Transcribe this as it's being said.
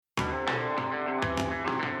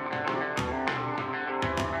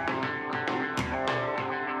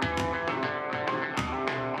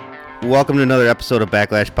Welcome to another episode of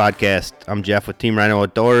Backlash Podcast. I'm Jeff with Team Rhino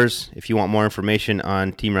Outdoors. If you want more information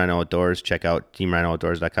on Team Rhino Outdoors, check out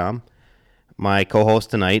teamrhinooutdoors.com. My co-host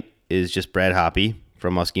tonight is just Brad Hoppy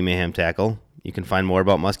from Muskie Mayhem Tackle. You can find more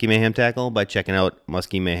about Muskie Mayhem Tackle by checking out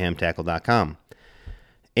muskiemayhemtackle.com.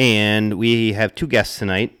 And we have two guests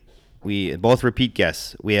tonight. We both repeat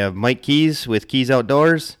guests. We have Mike Keys with Keys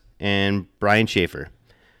Outdoors and Brian Schaefer.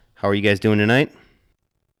 How are you guys doing tonight?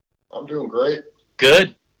 I'm doing great.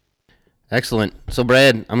 Good. Excellent. So,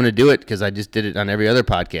 Brad, I'm going to do it because I just did it on every other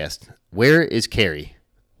podcast. Where is Carrie?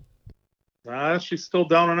 She's still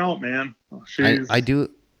down and out, man. I do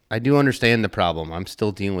understand the problem. I'm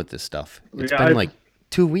still dealing with this stuff. It's been like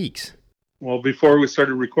 2 weeks. Well, before we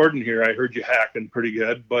started recording here, I heard you hacking pretty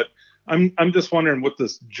good, but I'm just wondering what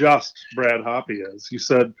this just Brad Hoppy is. You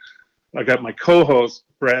said I got my co-host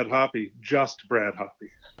Brad Hoppy, just Brad Hoppy.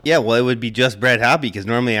 Yeah, well, it would be just Brad Hoppy because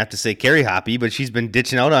normally I have to say Carrie Hoppy, but she's been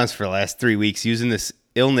ditching out on us for the last 3 weeks using this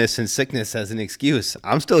illness and sickness as an excuse.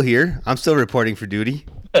 I'm still here. I'm still reporting for duty.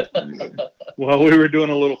 Well, we were doing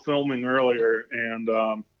a little filming earlier,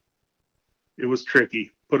 and it was tricky.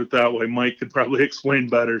 Put it that way. Mike could probably explain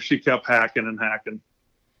better. She kept hacking and hacking.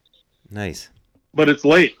 Nice. But it's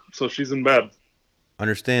late, so she's in bed.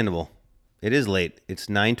 Understandable. It is late. It's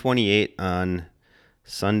 9:28 on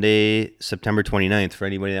Sunday, September 29th, for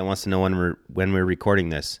anybody that wants to know when we're recording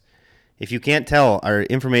this. If you can't tell, our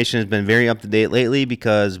information has been very up-to-date lately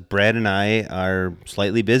because Brad and I are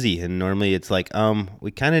slightly busy, and normally it's like, we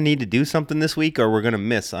kind of need to do something this week or we're going to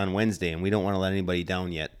miss on Wednesday, and we don't want to let anybody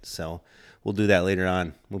down yet, so we'll do that later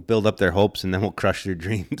on. We'll build up their hopes, and then we'll crush their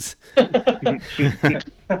dreams. Good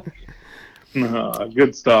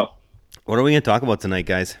stuff. What are we going to talk about tonight,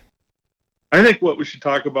 guys? I think what we should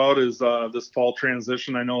talk about is this fall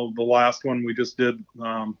transition. I know the last one we just did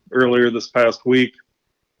earlier this past week,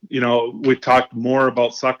 we talked more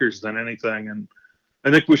about suckers than anything. And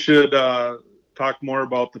I think we should talk more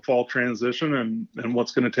about the fall transition and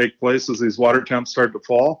what's going to take place as these water temps start to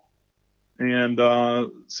fall and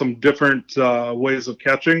some different ways of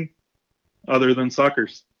catching other than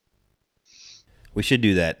suckers. We should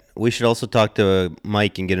do that. We should also talk to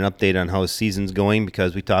Mike and get an update on how his season's going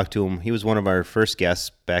because we talked to him. He was one of our first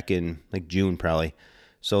guests back in June probably.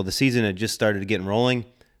 So the season had just started getting rolling.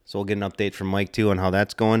 So we'll get an update from Mike too on how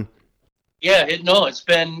that's going. Yeah, it's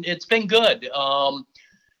been good.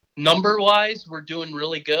 Number wise, we're doing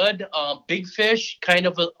really good. Big fish kind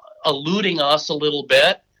of eluding us a little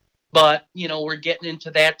bit, but we're getting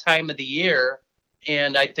into that time of the year,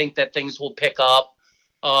 and I think that things will pick up.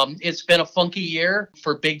 It's been a funky year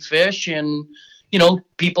for big fish, and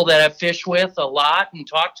people that I've fished with a lot and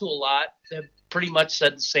talked to a lot have pretty much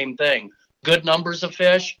said the same thing. Good numbers of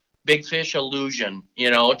fish, big fish illusion,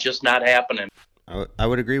 just not happening. I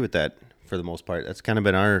would agree with that for the most part. That's kind of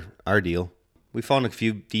been our deal. We found a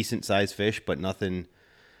few decent sized fish, but nothing.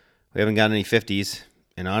 We haven't got any 50s,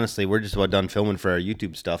 and honestly, we're just about done filming for our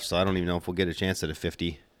YouTube stuff, so I don't even know if we'll get a chance at a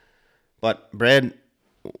 50. But Brad,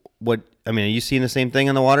 are you seeing the same thing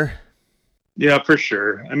on the water? Yeah, for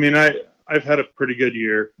sure. I've had a pretty good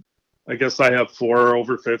year. I guess I have 4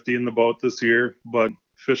 over 50 in the boat this year, but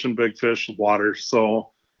fishing big fish water.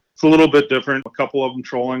 So it's a little bit different. A couple of them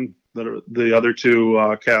trolling, the other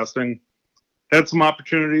 2 casting. Had some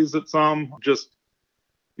opportunities at some, just,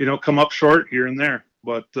 come up short here and there.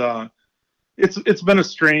 But it's been a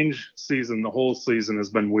strange season. The whole season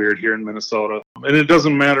has been weird here in Minnesota. And it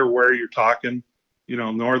doesn't matter where you're talking.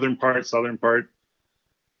 Northern part, southern part,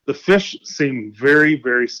 the fish seem very,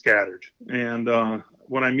 very scattered. And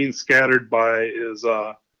what I mean scattered by is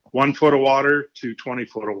 1 foot of water to 20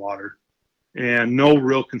 foot of water, and no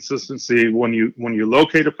real consistency. When you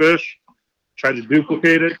locate a fish, try to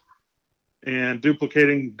duplicate it, and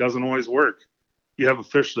duplicating doesn't always work. You have a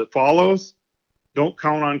fish that follows, don't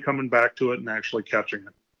count on coming back to it and actually catching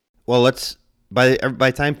it. Well, by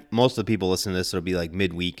the time most of the people listen to this, it'll be like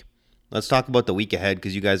midweek. Let's talk about the week ahead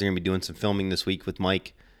because you guys are going to be doing some filming this week with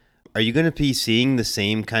Mike. Are you going to be seeing the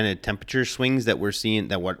same kind of temperature swings that we're seeing,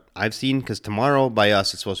 that what I've seen? Because tomorrow by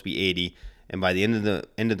us it's supposed to be 80, and by the end of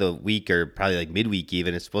the week, or probably like midweek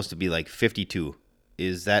even, it's supposed to be like 52.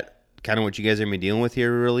 Is that kind of what you guys are going to be dealing with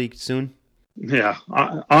here really soon? Yeah,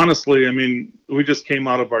 honestly, we just came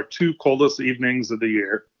out of our 2 coldest evenings of the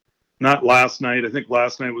year. Not last night. I think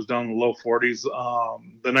last night was down in the low 40s.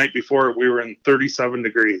 The night before, we were in 37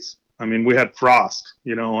 degrees. We had frost,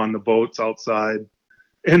 on the boats outside.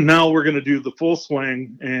 And now we're going to do the full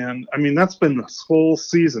swing. And, that's been this whole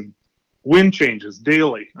season. Wind changes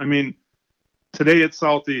daily. Today it's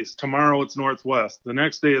southeast. Tomorrow it's northwest. The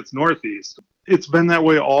next day it's northeast. It's been that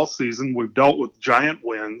way all season. We've dealt with giant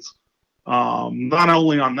winds. Not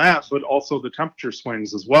only on that, but also the temperature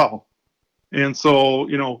swings as well. And so,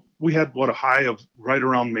 we had a high of right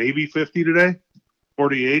around maybe 50 today,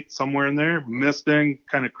 48, somewhere in there, misting,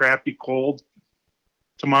 kind of crappy cold.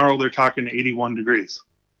 Tomorrow they're talking 81 degrees.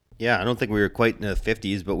 Yeah, I don't think we were quite in the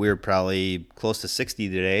 50s, but we were probably close to 60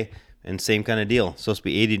 today, and same kind of deal. Supposed to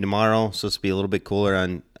be 80 tomorrow, supposed to be a little bit cooler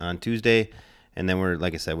on Tuesday, and then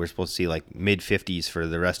like I said, we're supposed to see like mid-50s for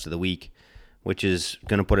the rest of the week, which is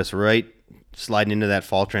going to put us right sliding into that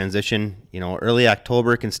fall transition. Early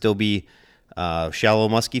October can still be shallow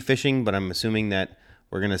musky fishing, but I'm assuming that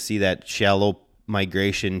we're going to see that shallow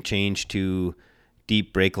migration change to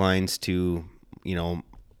deep break lines to,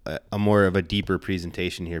 a more of a deeper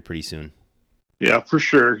presentation here pretty soon. Yeah, for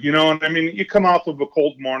sure. And I mean, you come off of a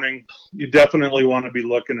cold morning, you definitely want to be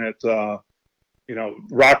looking at,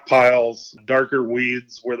 rock piles, darker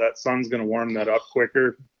weeds where that sun's going to warm that up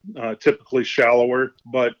quicker, typically shallower.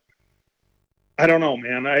 But I don't know,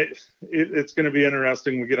 man. It's going to be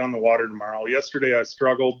interesting. We get on the water tomorrow. Yesterday I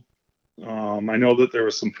struggled. I know that there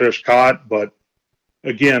was some fish caught, but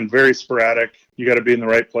again, very sporadic. You got to be in the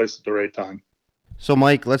right place at the right time. So,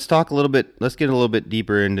 Mike, let's get a little bit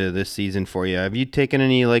deeper into this season for you. Have you taken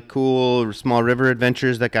any like cool small river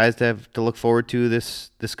adventures that guys have to look forward to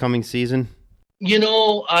this coming season?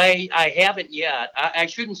 I haven't yet. I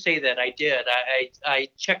shouldn't say that I did. I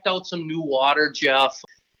checked out some new water, Jeff,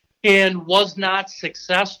 and was not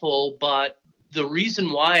successful. But the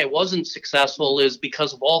reason why I wasn't successful is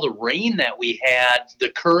because of all the rain that we had. The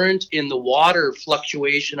current in the water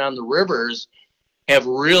fluctuation on the rivers have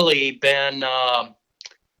really been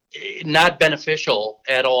not beneficial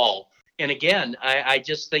at all. And again, I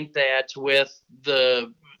just think that with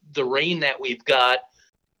the rain that we've got,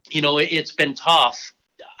 it's been tough.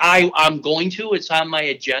 It's on my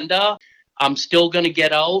agenda. I'm still going to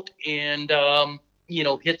get out and,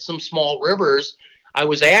 hit some small rivers. I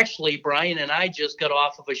was actually, Brian and I just got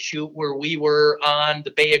off of a shoot where we were on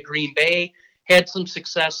the Bay of Green Bay, had some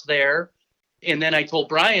success there. And then I told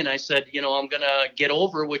Brian, I said, I'm going to get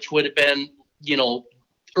over, which would have been,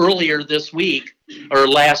 earlier this week or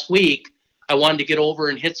last week. I wanted to get over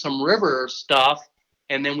and hit some river stuff.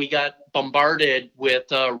 And then we got bombarded with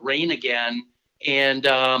rain again. And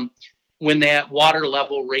when that water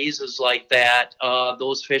level raises like that,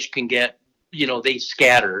 those fish can get, they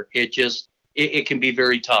scatter. It can be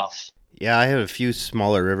very tough. Yeah, I have a few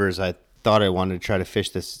smaller rivers I thought I wanted to try to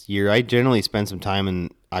fish this year. I generally spend some time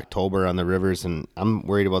in October on the rivers, and I'm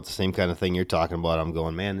worried about the same kind of thing you're talking about. I'm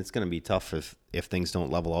going, man, it's going to be tough if things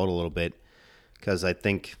don't level out a little bit, because I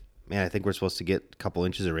think we're supposed to get a couple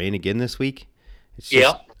inches of rain again this week. It's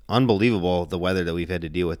just unbelievable the weather that we've had to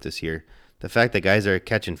deal with this year. The fact that guys are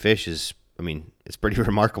catching fish it's pretty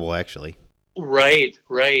remarkable, actually. Right.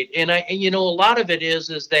 And a lot of it is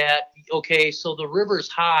that, okay, so the river's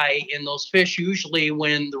high, and those fish usually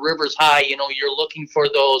when the river's high, you're looking for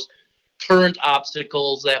those current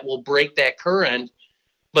obstacles that will break that current.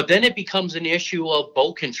 But then it becomes an issue of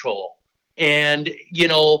boat control. And,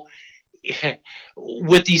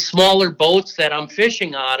 with these smaller boats that I'm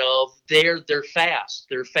fishing out of, they're fast.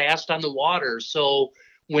 They're fast on the water. So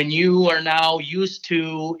when you are now used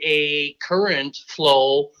to a current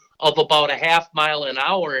flow of about a half mile an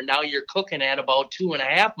hour, and now you're cooking at about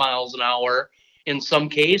 2.5 miles an hour in some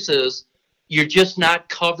cases, you're just not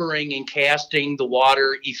covering and casting the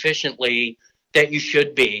water efficiently that you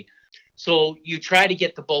should be. So you try to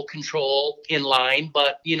get the boat control in line,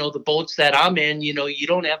 but the boats that I'm in, you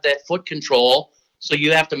don't have that foot control, so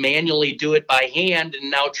you have to manually do it by hand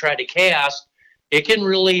and now try to cast. It can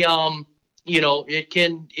really it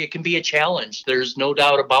can be a challenge. There's no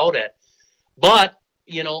doubt about it. But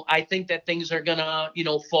I think that things are gonna,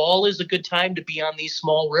 fall is a good time to be on these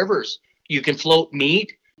small rivers. You can float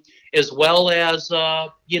meat as well as,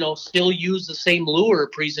 still use the same lure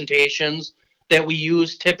presentations that we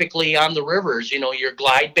use typically on the rivers. Your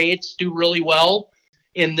glide baits do really well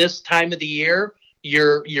in this time of the year.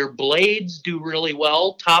 Your blades do really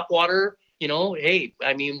well. Topwater,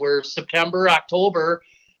 we're September, October,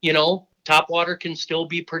 topwater can still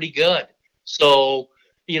be pretty good. So,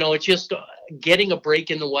 it's just getting a break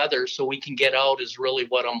in the weather so we can get out is really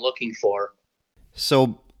what I'm looking for.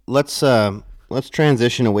 So let's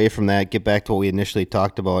transition away from that, get back to what we initially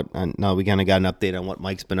talked about. And now we kind of got an update on what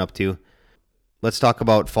Mike's been up to. Let's talk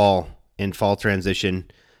about fall transition.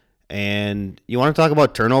 And you want to talk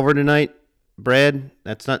about turnover tonight, Brad?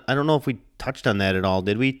 I don't know if we touched on that at all.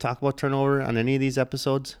 Did we talk about turnover on any of these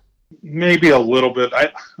episodes? Maybe a little bit.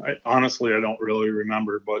 I honestly, I don't really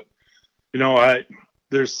remember, but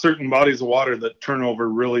there's certain bodies of water that turnover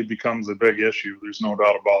really becomes a big issue. There's no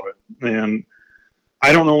doubt about it. And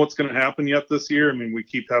I don't know what's going to happen yet this year. I mean, we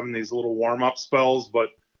keep having these little warm-up spells, but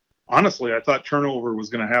honestly, I thought turnover was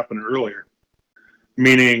going to happen earlier,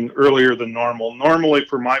 meaning earlier than normal. Normally,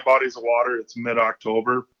 for my bodies of water, it's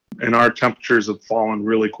mid-October, and our temperatures have fallen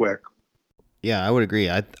really quick. Yeah, I would agree.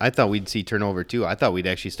 I thought we'd see turnover too. I thought we'd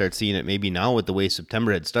actually start seeing it maybe now with the way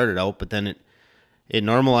September had started out, but then it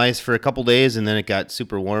normalized for a couple days, and then it got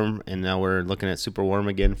super warm, and now we're looking at super warm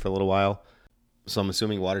again for a little while. So I'm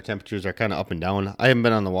assuming water temperatures are kind of up and down. I haven't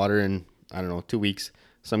been on the water in, 2 weeks,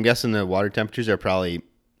 so I'm guessing the water temperatures are probably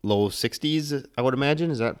low 60s, I would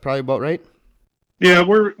imagine. Is that probably about right? Yeah,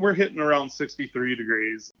 we're hitting around 63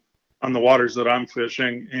 degrees on the waters that I'm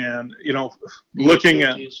fishing, and looking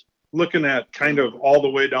at kind of all the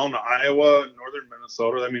way down to Iowa and northern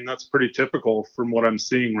Minnesota, I mean, that's pretty typical from what I'm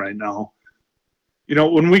seeing right now.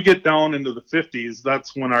 When we get down into the 50s,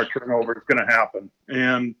 that's when our turnover is going to happen.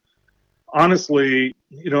 And honestly,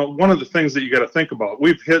 one of the things that you got to think about,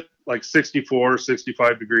 we've hit like 64,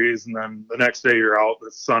 65 degrees, and then the next day you're out,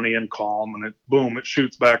 it's sunny and calm, and it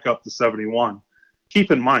shoots back up to 71.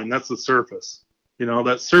 Keep in mind, that's the surface.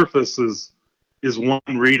 That surface is one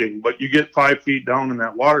reading, but you get 5 feet down in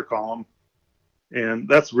that water column, and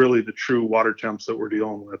that's really the true water temps that we're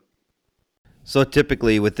dealing with. So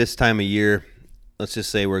typically with this time of year, let's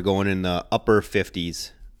just say we're going in the upper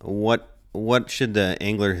 50s. What should the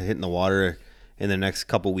angler hit in the water in the next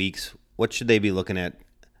couple weeks? What should they be looking at?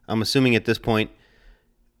 I'm assuming at this point,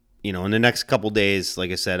 in the next couple days,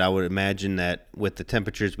 like I said, I would imagine that with the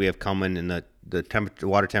temperatures we have coming and the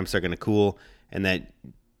water temps are going to cool, and that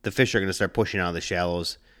the fish are going to start pushing out of the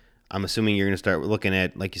shallows. I'm assuming you're going to start looking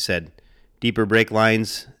at, like you said, deeper break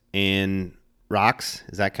lines and rocks.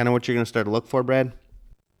 Is that kind of what you're going to start to look for, Brad?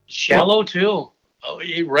 Shallow too.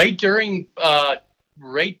 Right during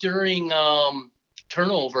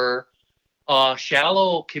turnover,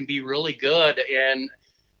 shallow can be really good, and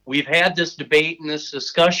we've had this debate and this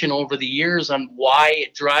discussion over the years on why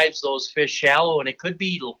it drives those fish shallow, and it could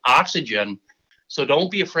be oxygen. So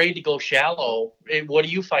don't be afraid to go shallow. What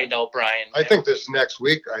do you find out, Brian? I think this next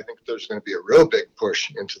week, there's going to be a real big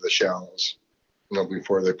push into the shallows,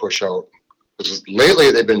 before they push out. Because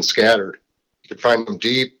lately they've been scattered. You can find them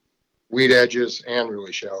deep, weed edges, and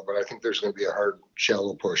really shallow, but I think there's going to be a hard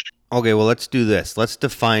shallow push. Okay, well, let's do this. Let's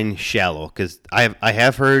define shallow, because I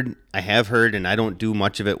have heard, and I don't do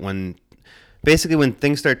much of it when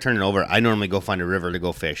things start turning over. I normally go find a river to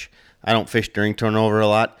go fish. I don't fish during turnover a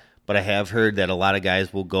lot, but I have heard that a lot of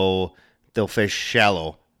guys they'll fish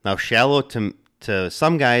shallow. Now, shallow to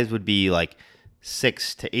some guys would be like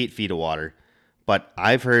 6 to 8 feet of water. But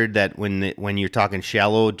I've heard that when you're talking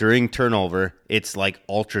shallow during turnover, it's like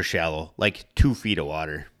ultra shallow, like 2 feet of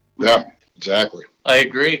water. Yeah, exactly. I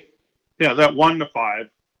agree. Yeah, that 1 to 5,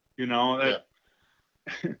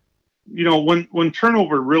 when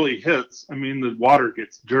turnover really hits, I mean, the water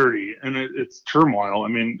gets dirty and it's turmoil. I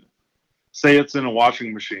mean, say it's in a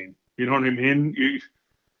washing machine, you know what I mean?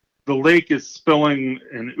 The lake is spilling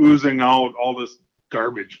and oozing out all this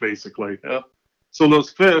garbage, basically. Yep. So those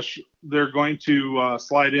fish, they're going to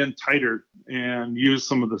slide in tighter and use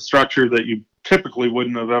some of the structure that you typically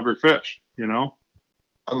wouldn't have ever fished, On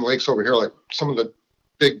the lakes over here, like some of the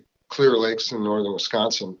big clear lakes in northern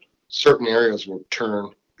Wisconsin, certain areas will turn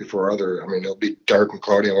before it'll be dark and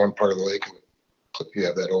cloudy on one part of the lake, and you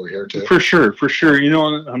have that over here too. For sure.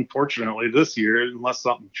 Unfortunately this year, unless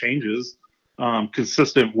something changes,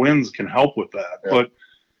 consistent winds can help with that. Yeah. But,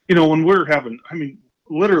 when we're having,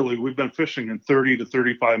 literally, we've been fishing in 30 to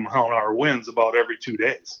 35 mile an hour winds about every 2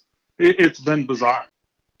 days. It's been bizarre.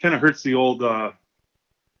 Kind of hurts the old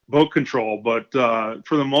boat control, but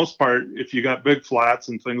for the most part, if you got big flats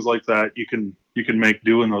and things like that, you can make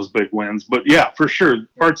do in those big winds. But yeah, for sure,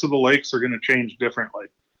 parts of the lakes are going to change differently.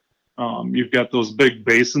 You've got those big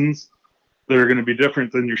basins that are going to be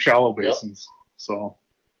different than your shallow basins. Yep. So.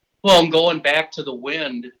 Well, I'm going back to the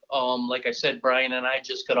wind. Like I said, Brian and I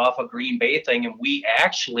just got off a Green Bay thing, and we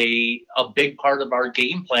actually, a big part of our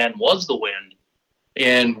game plan was the wind.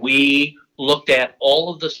 And we looked at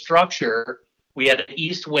all of the structure. We had an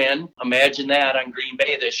east wind. Imagine that on Green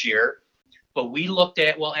Bay this year. But we looked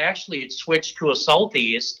at, actually it switched to a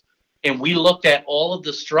southeast, and we looked at all of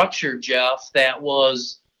the structure, Jeff, that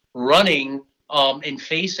was running and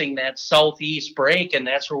facing that southeast break, and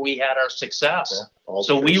that's where we had our success. Yeah,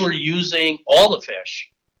 so we were using all the fish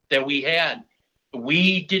that we had.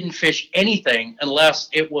 We didn't fish anything unless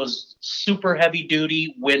it was super heavy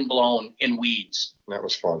duty, wind blown in weeds. That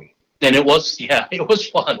was fun. And it was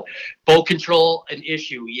fun. Boat control, an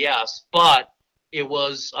issue, yes, but it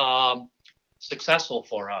was successful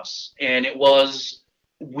for us. And it was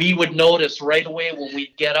we would notice right away when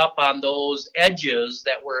we get up on those edges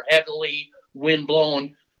that were heavily wind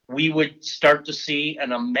blown, we would start to see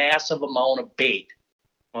a massive amount of bait.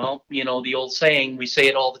 Well, the old saying, we say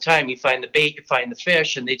it all the time, you find the bait, you find the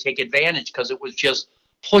fish, and they take advantage because it was just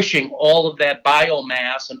pushing all of that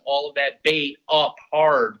biomass and all of that bait up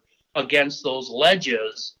hard against those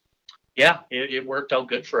ledges. Yeah, it worked out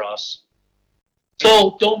good for us.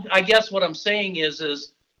 So I guess what I'm saying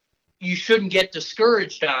is you shouldn't get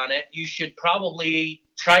discouraged on it. You should probably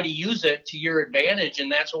try to use it to your advantage.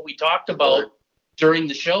 And that's what we talked about during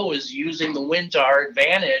the show, is using the wind to our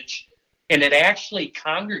advantage. And it actually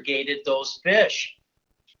congregated those fish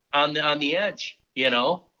on the edge,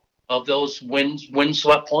 of those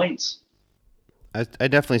wind-swept points. I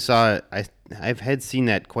definitely saw it. I've had seen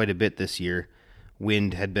that quite a bit this year.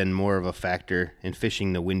 Wind had been more of a factor in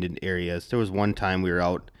fishing the winded areas. There was one time we were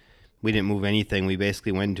out, we didn't move anything. We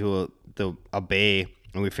basically went into a bay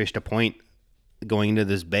and we fished a point going into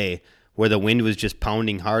this bay where the wind was just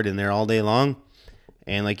pounding hard in there all day long.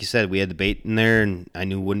 And like you said, we had the bait in there, and I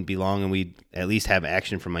knew it wouldn't be long, and we'd at least have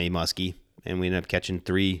action from my muskie. And we ended up catching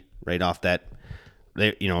 3 right off that,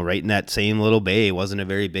 right in that same little bay. It wasn't a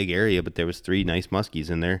very big area, but there was 3 nice muskies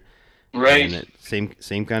in there. Right. And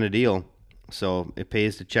same kind of deal. So it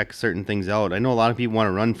pays to check certain things out. I know a lot of people want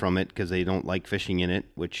to run from it because they don't like fishing in it,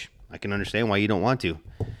 which I can understand why you don't want to.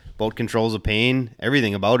 Boat control's a pain.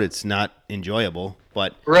 Everything about it's not enjoyable,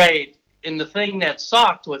 but right. And the thing that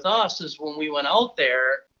sucked with us is when we went out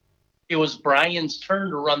there, it was Brian's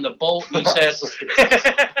turn to run the boat, and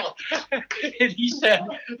he said,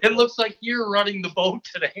 "It looks like you're running the boat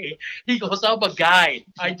today." He goes, "I'm a guide.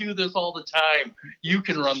 I do this all the time. You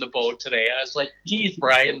can run the boat today." I was like, "Geez,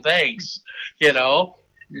 Brian, thanks." You did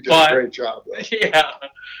a great job, though. Yeah.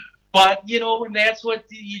 But, and that's what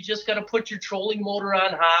you just got to put your trolling motor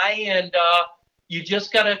on high, and you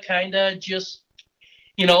just got to kind of just,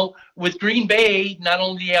 with Green Bay, not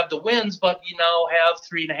only do you have the winds, but you now have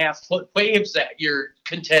 3.5-foot waves that you're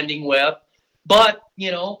contending with. But,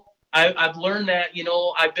 I've learned that,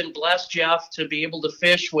 I've been blessed, Jeff, to be able to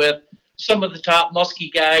fish with some of the top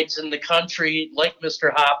muskie guides in the country, like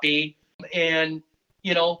Mr. Hoppy. And,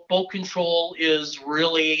 boat control is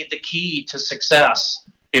really the key to success.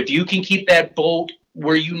 If you can keep that boat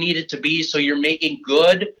where you need it to be so you're making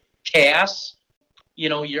good casts,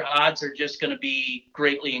 your odds are just going to be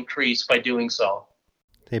greatly increased by doing so.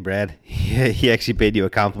 Hey, Brad, he actually paid you a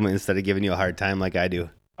compliment instead of giving you a hard time like I do.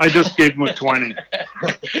 I just gave him a 20.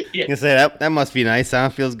 You can say that must be nice, huh?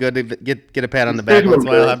 Feels good to get a pat on the back once in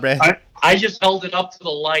a while, huh, Brad? I just held it up to the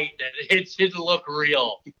light, and it didn't look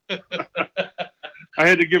real. I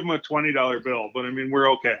had to give him a $20 bill, but I mean, we're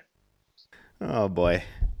okay. Oh, boy.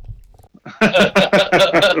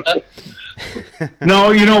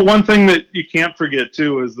 No, one thing that you can't forget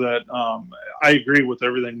too is that I agree with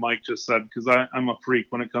everything Mike just said, because I'm a freak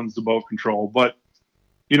when it comes to boat control. But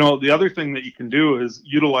the other thing that you can do is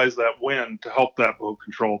utilize that wind to help that boat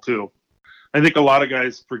control too. I think a lot of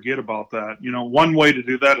guys forget about that. One way to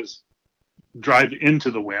do that is drive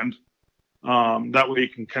into the wind. That way you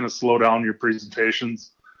can kind of slow down your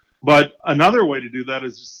presentations. But another way to do that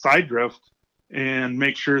is just side drift and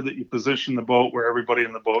make sure that you position the boat where everybody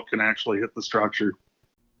in the boat can actually hit the structure.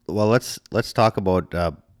 Well, let's talk about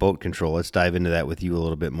boat control. Let's dive into that with you a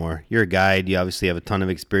little bit more. You're a guide. You obviously have a ton of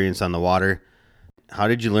experience on the water. How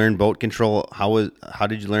did you learn boat control? How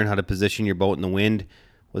did you learn how to position your boat in the wind?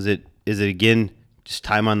 Is it again just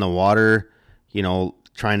time on the water?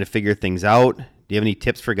 Trying to figure things out. Do you have any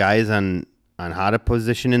tips for guys on how to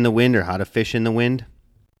position in the wind or how to fish in the wind?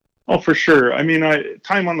 Oh, for sure. I mean,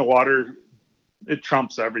 time on the water, it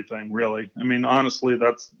trumps everything, really. I mean, honestly,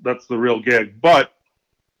 that's the real gig. But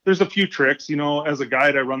there's a few tricks. As a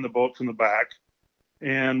guide, I run the boat from the back.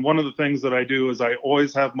 And one of the things that I do is I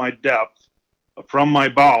always have my depth from my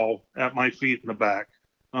bow at my feet in the back.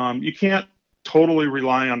 You can't totally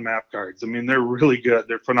rely on map cards. I mean, they're really good.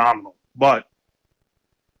 They're phenomenal. But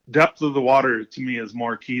depth of the water, to me, is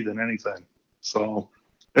more key than anything. So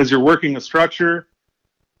as you're working a structure,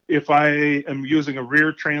 if I am using a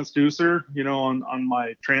rear transducer, on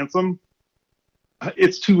my transom,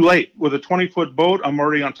 it's too late. With a 20-foot boat, I'm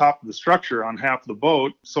already on top of the structure on half the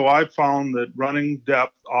boat. So I've found that running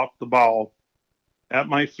depth off the bow at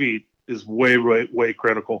my feet is way, way, way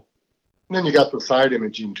critical. And then you got the side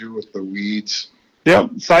imaging too with the weeds.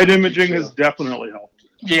 Yep, side imaging has definitely helped.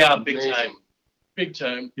 Yeah, big time. Big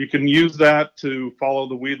time. You can use that to follow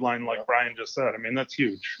the weed line like Brian just said. I mean, that's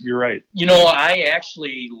huge. You're right. I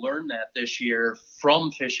actually learned that this year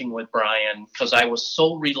from fishing with Brian because I was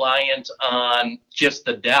so reliant on just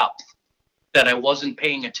the depth. that I wasn't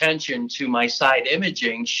paying attention to my side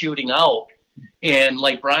imaging shooting out. And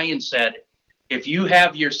like Brian said, if you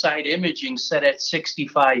have your side imaging set at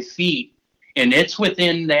 65 feet and it's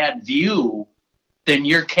within that view, then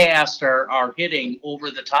your casts are hitting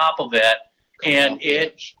over the top of it. And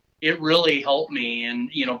it really helped me.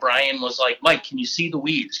 And, Brian was like, Mike, can you see the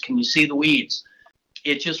weeds? Can you see the weeds?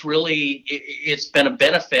 It just really, it's been a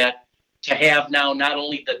benefit to have now not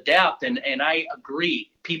only the depth, and I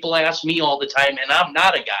agree. People ask me all the time, and I'm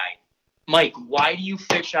not a guide, Mike, why do you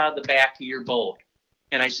fish out of the back of your boat?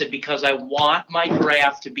 And I said, because I want my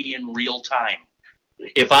graph to be in real time.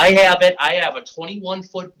 If I have it, I have a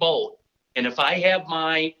 21-foot boat, and if I have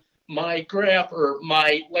my graph or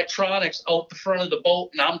my electronics out the front of the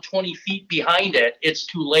boat and I'm 20 feet behind it, it's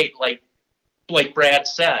too late, like Brad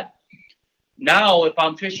said. Now, if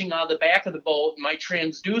I'm fishing out of the back of the boat, my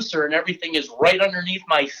transducer and everything is right underneath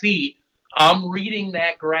my feet, I'm reading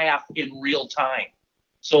that graph in real time.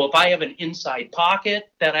 So if I have an inside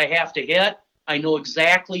pocket that I have to hit, I know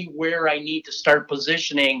exactly where I need to start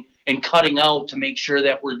positioning and cutting out to make sure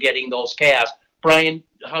that we're getting those casts. Brian,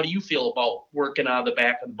 how do you feel about working out of the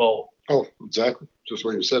back of the boat? Oh, exactly. Just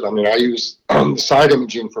what you said. I mean, I use side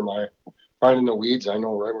imaging for my finding the weeds. I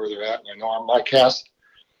know right where they're at, and I know on my cast,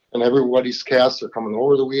 and everybody's casts are coming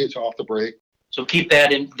over the weeds, off the break. So keep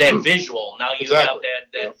that in that visual. Now you have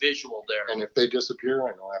that visual there. And if they disappear,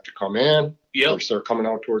 I know I have to come in. Yep. Or start coming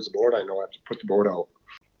out towards the board, I know I have to put the boat out.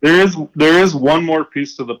 There is one more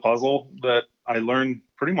piece to the puzzle that I learned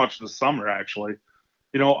pretty much this summer, actually.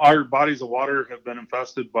 Our bodies of water have been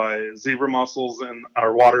infested by zebra mussels, and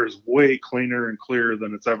our water is way cleaner and clearer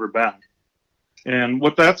than it's ever been. And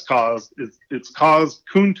what that's caused is it's caused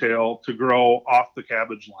coontail to grow off the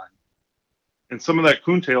cabbage line. And some of that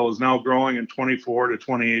coontail is now growing in 24 to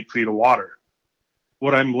 28 feet of water.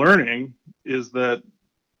 What I'm learning is that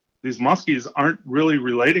these muskies aren't really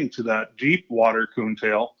relating to that deep water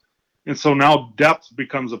coontail. And so now depth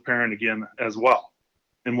becomes apparent again as well.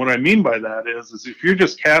 And what I mean by that is if you're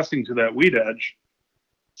just casting to that weed edge,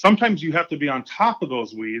 sometimes you have to be on top of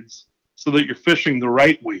those weeds so that you're fishing the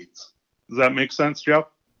right weeds. Does that make sense, Jeff?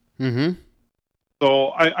 Mm-hmm.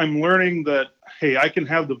 So I'm learning that, hey, I can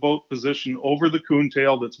have the boat positioned over the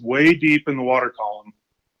coontail that's way deep in the water column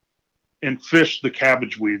and fish the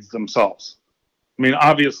cabbage weeds themselves. I mean,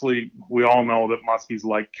 obviously, we all know that muskies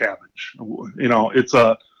like cabbage.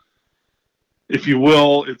 If you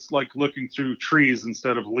will, it's like looking through trees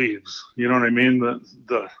instead of leaves. You know what I mean?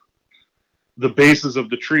 The bases of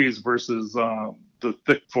the trees versus the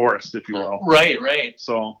thick forest, if you will. Right.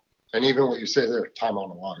 So. And even what you say there, time on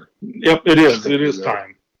the water. Yep, it is. It is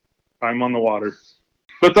time on the water.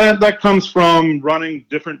 But that comes from running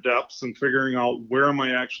different depths and figuring out where am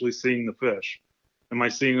I actually seeing the fish. Am I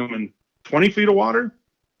seeing them in 20 feet of water?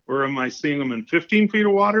 Or am I seeing them in 15 feet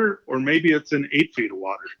of water? Or maybe it's in 8 feet of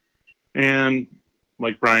water. And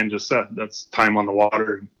like Brian just said, that's time on the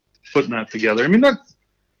water and putting that together. I mean, that's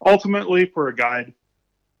ultimately for a guide,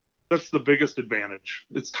 that's the biggest advantage.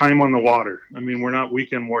 It's time on the water. I mean, we're not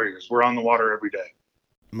weekend warriors. We're on the water every day.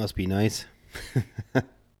 Must be nice.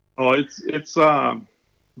 Oh, it's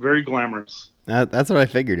very glamorous. That's what I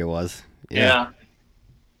figured it was. Yeah.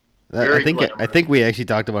 I think we actually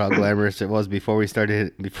talked about how glamorous it was before we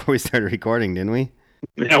started recording, didn't we?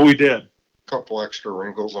 Yeah, we did. Couple extra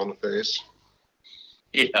wrinkles on the face.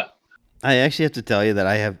 Yeah. I actually have to tell you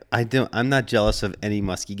that I'm not jealous of any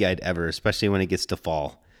muskie guide ever, especially when it gets to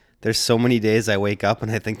fall. There's so many days I wake up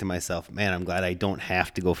and I think to myself, man, I'm glad I don't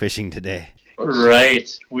have to go fishing today. Right.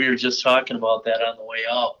 We were just talking about that on the way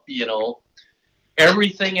up.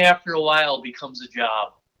 Everything after a while becomes a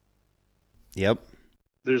job. Yep.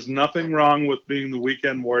 There's nothing wrong with being the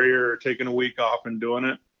weekend warrior or taking a week off and doing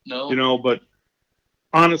it. No. But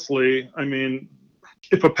honestly, I mean,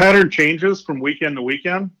 if a pattern changes from weekend to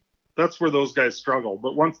weekend, that's where those guys struggle.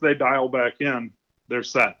 But once they dial back in, they're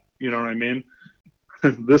set. You know what I mean?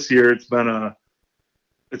 This year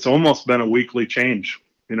it's almost been a weekly change.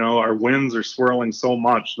 Our winds are swirling so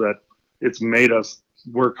much that it's made us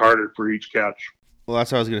work harder for each catch. Well,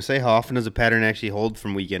 that's what I was going to say. How often does a pattern actually hold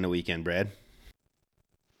from weekend to weekend, Brad?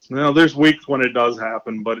 Well, there's weeks when it does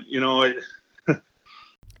happen, but it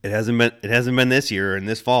hasn't been this year and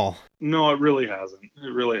this fall. No, it really hasn't.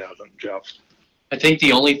 It really hasn't, Jeff. I think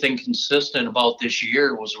the only thing consistent about this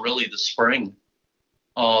year was really the spring.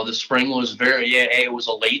 The spring was it was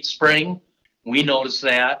a late spring. We noticed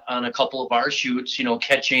that on a couple of our shoots,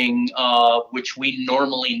 catching, which we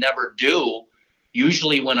normally never do.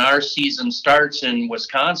 Usually when our season starts in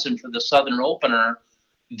Wisconsin for the Southern Opener,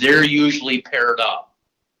 they're usually paired up.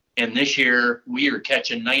 And this year we are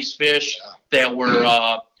catching nice fish that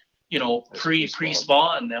were,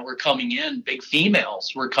 pre-spawn that were coming in. Big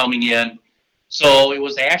females were coming in. So it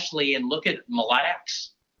was actually, and look at Mille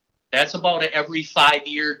Lacs. That's about an every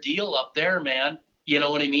 5-year deal up there, man. You know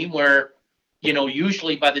what I mean? Where,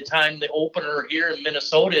 usually by the time the opener here in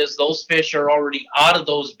Minnesota is, those fish are already out of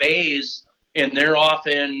those bays and they're off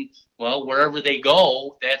in, wherever they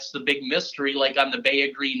go. That's the big mystery. Like on the Bay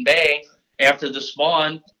of Green Bay, after the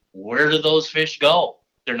spawn, where do those fish go?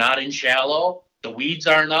 They're not in shallow. The weeds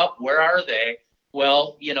aren't up. Where are they?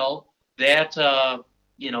 Well, this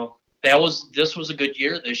was a good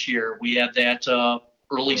year this year. We had that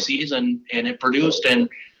early season and it produced, and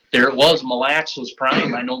there it was. Mille Lacs was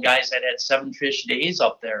prime. I know guys that had 7 fish days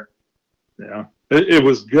up there. Yeah, it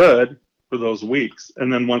was good for those weeks,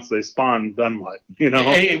 and then once they spawned, then what?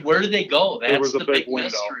 Hey, where do they go? That's there was a the big big window.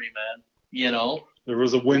 Mystery, man. There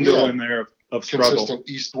was a window in there of struggle. Consistent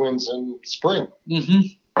east winds in spring.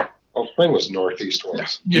 Mm-hmm. Oh, spring was northeast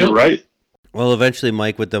winds. You're right. Well, eventually,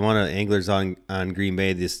 Mike, with the amount of anglers on Green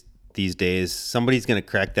Bay these days, somebody's going to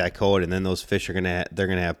crack that code, and then those fish are they're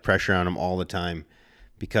gonna have pressure on them all the time.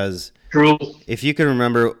 Because True. If you can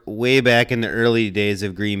remember way back in the early days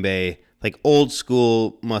of Green Bay, like old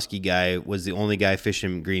school muskie guy was the only guy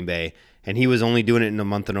fishing Green Bay, and he was only doing it in the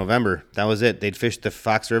month of November. That was it. They'd fish the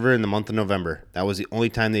Fox River in the month of November. That was the only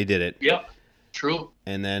time they did it. Yep. True.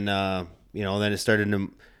 And then then it started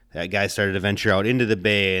to. That guy started to venture out into the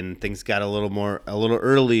bay, and things got a little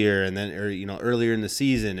earlier, and then earlier in the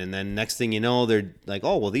season, and then next thing you know, they're like,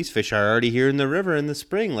 oh well, these fish are already here in the river in the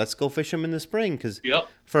spring. Let's go fish them in the spring, because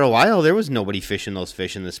for a while there was nobody fishing those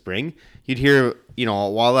fish in the spring. You'd hear a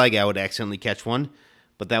walleye guy would accidentally catch one,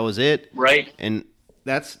 but that was it. Right. And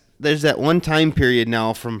there's that one time period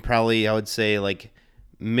now from probably I would say like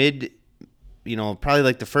probably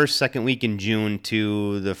like the second week in June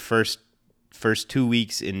to the first 2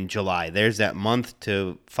 weeks in July. There's that month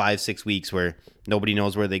to 5-6 weeks where nobody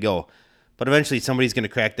knows where they go. But eventually somebody's going to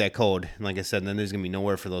crack that code. And like I said, then there's going to be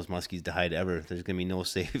nowhere for those muskies to hide ever. There's going to be no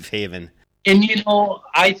safe haven. And,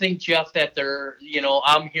 I think, Jeff, that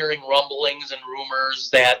I'm hearing rumblings and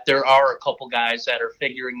rumors that there are a couple guys that are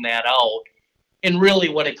figuring that out. And really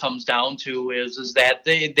what it comes down to is that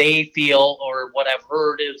they feel, or what I've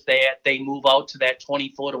heard is that they move out to that 20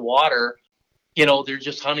 foot of water. They're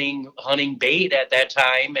just hunting bait at that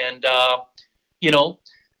time. And,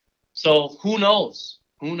 so who knows?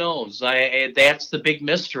 That's the big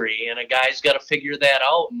mystery. And a guy's got to figure that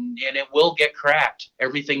out, and it will get cracked.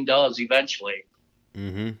 Everything does eventually.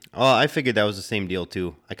 Mm-hmm. Oh, I figured that was the same deal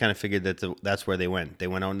too. I kind of figured that's where they went. They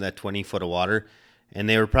went out in that 20 foot of water, and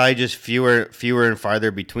they were probably just fewer and farther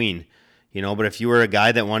between, but if you were a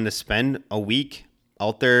guy that wanted to spend a week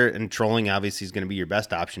out there, and trolling obviously is going to be your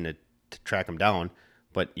best option to track them down,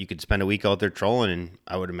 but you could spend a week out there trolling, and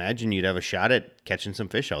I would imagine you'd have a shot at catching some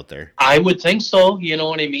fish out there. I would think so, you know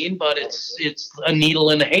what I mean? But it's a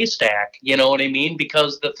needle in a haystack, you know what I mean?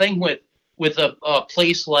 Because the thing with a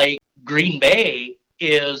place like Green Bay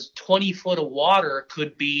is 20 foot of water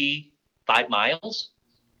could be 5 miles.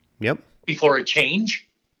 Yep. Before it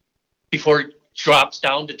drops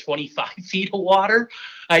down to 25 feet of water.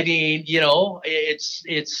 I mean,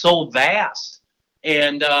 it's so vast.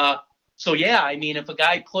 And, so, yeah, I mean, if a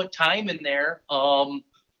guy put time in there,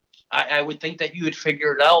 I would think that you would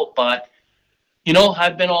figure it out. But,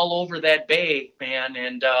 I've been all over that bay, man,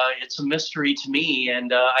 and it's a mystery to me.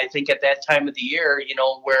 And I think at that time of the year,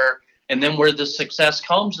 where the success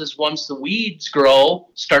comes is once the weeds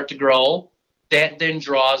start to grow, that then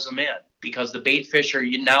draws them in, because the bait fish are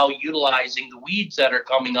now utilizing the weeds that are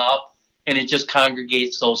coming up, and it just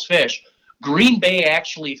congregates those fish. Green Bay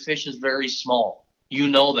actually fishes very small. You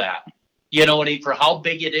know that. For how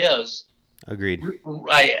big it is. Agreed.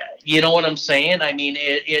 You know what I'm saying? I mean,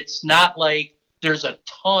 it's not like there's a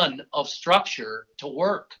ton of structure to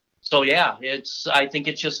work. So, yeah, I think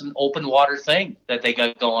it's just an open water thing that they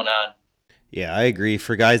got going on. Yeah, I agree.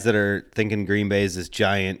 For guys that are thinking Green Bay is this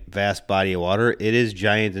giant, vast body of water, it is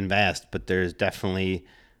giant and vast, but there's definitely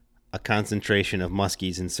a concentration of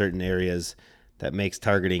muskies in certain areas that makes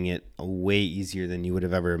targeting it way easier than you would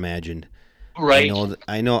have ever imagined. Right.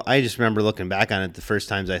 I know. I just remember looking back on it the first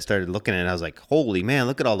times I started looking at it. I was like, holy man,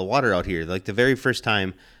 look at all the water out here. Like the very first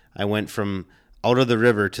time I went from out of the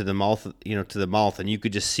river to the mouth, and you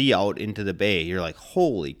could just see out into the bay. You're like,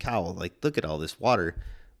 holy cow, like look at all this water.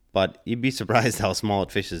 But you'd be surprised how small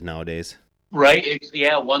it fishes nowadays. Right.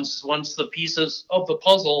 Yeah. Once the pieces of the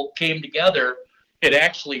puzzle came together, it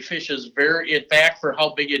actually fishes in fact, for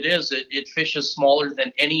how big it is, it fishes smaller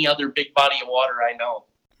than any other big body of water I know.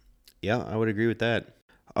 Yeah, I would agree with that.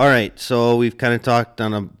 All right, so we've kind of talked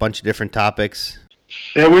on a bunch of different topics.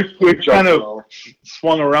 Yeah, we've kind of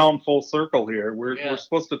swung around full circle here. We're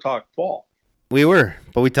supposed to talk fall. We were,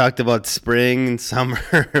 but we talked about spring and summer,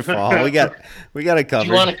 fall. We got it covered. Do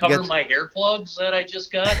you want to cover my hair plugs that I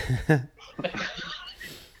just got?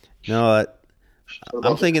 No,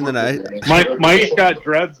 I'm thinking that Mike's got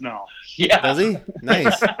dreads now. Yeah. Does he?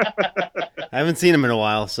 Nice. I haven't seen him in a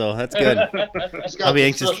while, so that's good. He's got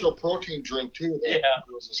a special protein drink too. Yeah.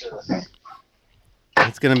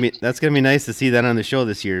 That's gonna be nice to see that on the show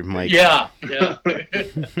this year, Mike. Yeah.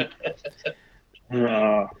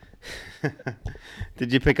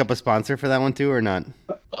 Did you pick up a sponsor for that one too, or not?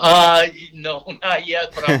 No, not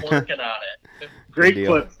yet, but I'm working on it. Great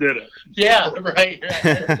Clips did it. Yeah, right.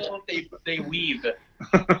 So they weave.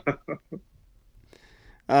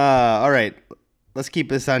 All right. Let's keep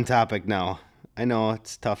this on topic now. I know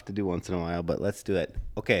it's tough to do once in a while, but let's do it.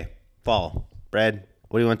 Okay, fall. Brad,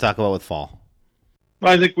 what do you want to talk about with fall?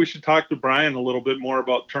 Well, I think we should talk to Brian a little bit more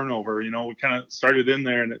about turnover. You know, we kind of started in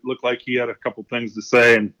there, and it looked like he had a couple things to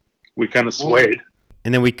say, and we kind of swayed.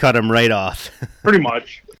 And then we cut him right off. Pretty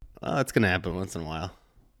much. Well, that's going to happen once in a while.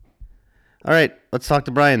 All right, let's talk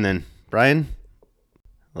to Brian then. Brian,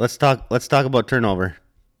 let's talk about turnover.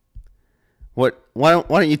 Why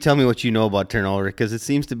don't you tell me what you know about turnover? Because it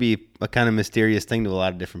seems to be a kind of mysterious thing to a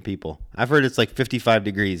lot of different people. I've heard it's like 55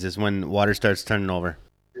 degrees is when water starts turning over.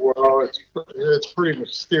 Well, it's pretty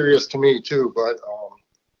mysterious to me too, but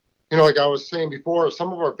like I was saying before,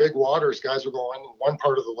 some of our big waters, guys will go in. One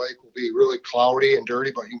part of the lake will be really cloudy and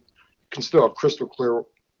dirty, but you can still have crystal clear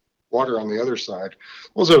water on the other side.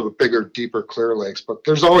 Those are the bigger, deeper, clear lakes, but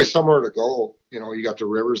there's always somewhere to go. You got the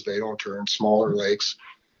rivers, they don't turn. Smaller lakes,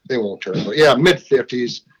 they won't turn. But yeah, mid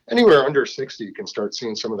 50s, anywhere under 60, you can start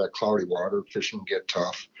seeing some of that cloudy water. Fishing get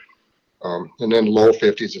tough. And then low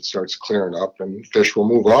 50s, it starts clearing up and fish will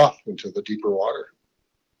move off into the deeper water.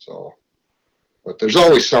 So, but there's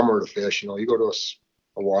always somewhere to fish. You go to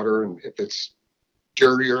a water, and if it's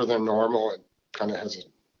dirtier than normal, it kind of has a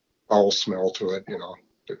foul smell to it.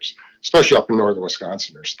 There's, especially up in northern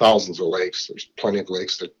Wisconsin, there's thousands of lakes. There's plenty of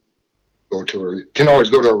lakes that go to, or you can always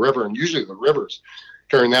go to a river, and usually the rivers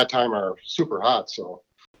during that time are super hot. So,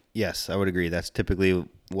 yes, I would agree. That's typically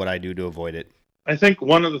what I do to avoid it. I think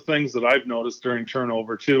one of the things that I've noticed during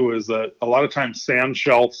turnover too is that a lot of times sand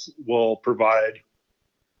shelves will provide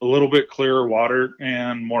a little bit clearer water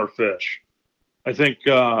and more fish. I think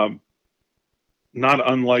not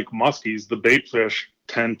unlike muskies, the bait fish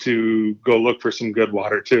tend to go look for some good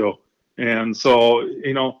water too. And so,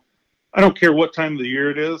 I don't care what time of the year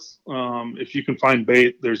it is. If you can find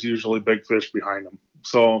bait, there's usually big fish behind them.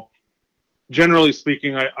 So generally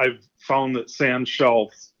speaking, I've found that sand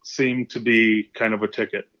shelves seem to be kind of a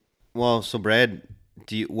ticket. Well, so Brad,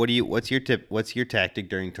 what's your tip? What's your tactic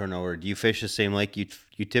during turnover? Do you fish the same lake you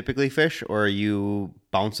typically fish, or are you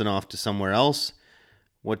bouncing off to somewhere else?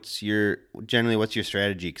 What's your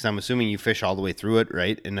strategy? Because I'm assuming you fish all the way through it,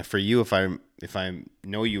 right? And for you, if I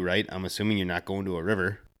know you right, I'm assuming you're not going to a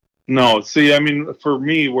river. No, see, I mean, for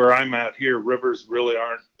me, where I'm at here, rivers really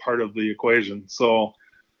aren't part of the equation. So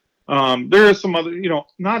there are some other,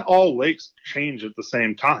 not all lakes change at the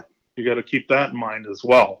same time. You got to keep that in mind as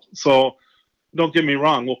well. So don't get me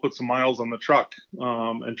wrong, we'll put some miles on the truck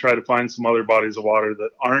and try to find some other bodies of water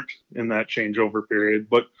that aren't in that changeover period.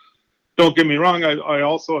 But don't get me wrong, I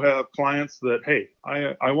also have clients that, hey,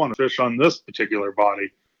 I want to fish on this particular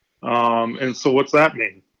body. And so what's that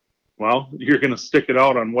mean? Well, you're going to stick it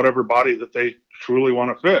out on whatever body that they truly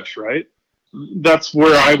want to fish, right? That's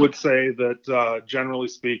where I would say that generally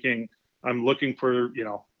speaking, I'm looking for,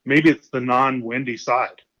 maybe it's the non-windy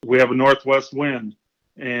side. We have a northwest wind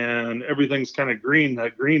and everything's kind of green.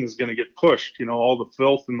 That green is going to get pushed. All the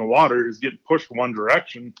filth in the water is getting pushed one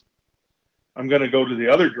direction. I'm going to go to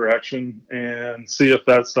the other direction and see if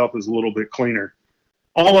that stuff is a little bit cleaner.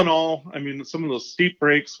 All in all, I mean, some of those steep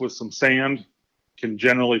breaks with some sand can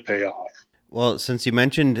generally pay off. Well, since you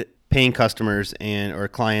mentioned paying customers or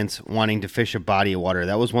clients wanting to fish a body of water,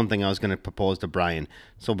 that was one thing I was going to propose to Brian.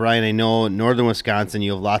 So Brian, I know northern Wisconsin,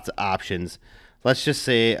 you have lots of options. Let's just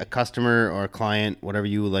say a customer or a client, whatever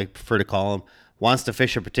you prefer to call them, wants to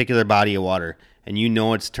fish a particular body of water, and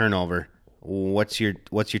it's turnover. What's your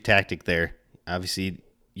tactic there? Obviously,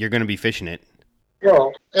 you're going to be fishing it.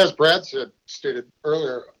 Well, as Brad stated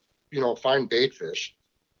earlier, find bait fish.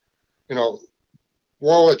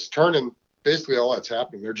 While it's turning, basically all that's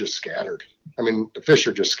happening, they're just scattered. I mean, the fish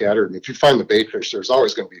are just scattered. And if you find the bait fish, there's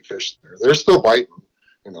always going to be fish there. They're still biting,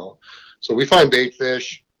 So we find bait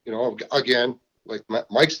fish, again, like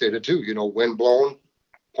Mike stated too, wind blown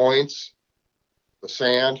points, the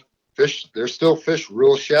sand, fish. There's still fish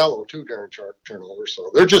real shallow too during turnover. So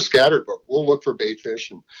they're just scattered, but we'll look for bait fish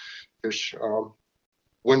and fish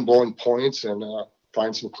wind-blown points and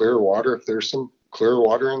find some clear water if there's some clear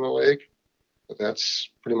water in the lake. But that's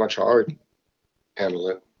pretty much how I handle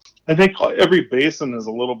it. I think every basin is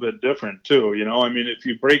a little bit different too. I mean, if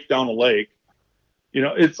you break down a lake,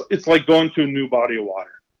 it's like going to a new body of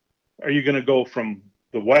water. Are you going to go from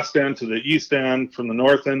the west end to the east end, from the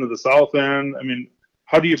north end to the south end? I mean,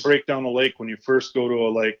 how do you break down a lake when you first go to a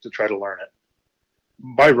lake to try to learn it?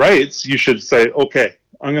 By rights, you should say, okay,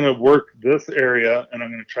 I'm going to work this area and I'm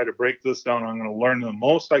going to try to break this down. I'm going to learn the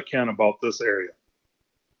most I can about this area.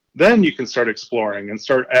 Then you can start exploring and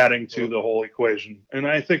start adding to the whole equation. And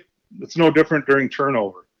I think it's no different during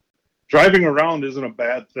turnover. Driving around isn't a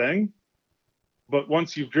bad thing, but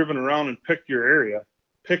once you've driven around and picked your area,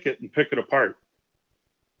 pick it and pick it apart.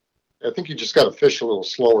 I think you just got to fish a little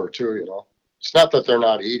slower too. It's not that they're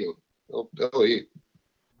not eating; they'll eat.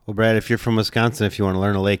 Well, Brad, if you're from Wisconsin, if you want to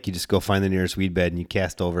learn a lake, you just go find the nearest weed bed and you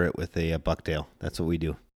cast over it with a bucktail. That's what we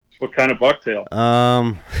do. What kind of bucktail?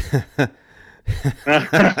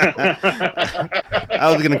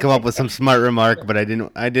 I was gonna come up with some smart remark, but I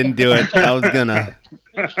didn't do it. I was gonna.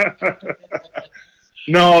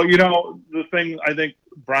 No, the thing, I think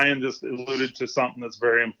Brian just alluded to something that's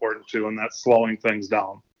very important too, and that's slowing things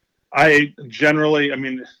down. I generally,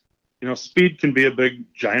 speed can be a big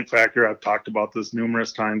giant factor. I've talked about this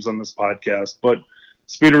numerous times on this podcast, but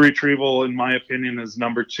speed of retrieval, in my opinion, is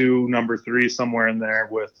number 2, number 3, somewhere in there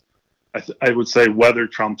with, I would say weather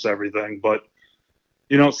trumps everything, but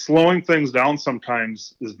slowing things down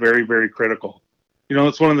sometimes is very, very critical.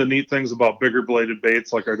 It's one of the neat things about bigger bladed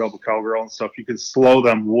baits like our double cowgirl and stuff. You can slow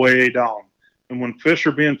them way down. And when fish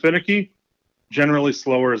are being finicky, generally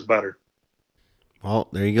slower is better. Well,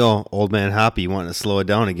 there you go. Old man Hoppy wanting to slow it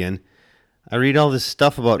down again. I read all this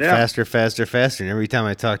stuff about faster, faster, faster. And every time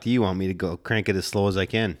I talk to you, you want me to go crank it as slow as I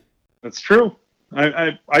can. That's true.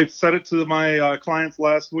 I said it to my clients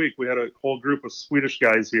last week. We had a whole group of Swedish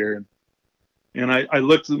guys here. And I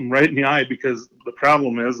looked at them right in the eye because the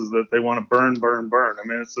problem is that they want to burn, burn, burn. I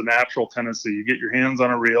mean, it's a natural tendency. You get your hands on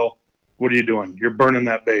a reel. What are you doing? You're burning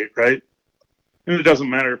that bait, right? And it doesn't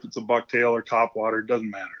matter if it's a bucktail or topwater. It doesn't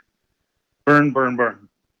matter. Burn, burn, burn.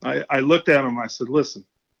 I looked at him. I said, listen,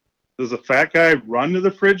 does a fat guy run to the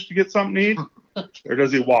fridge to get something to eat or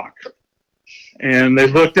does he walk? And they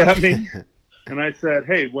looked at me and I said,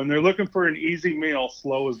 hey, when they're looking for an easy meal,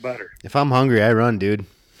 slow is better. If I'm hungry, I run, dude.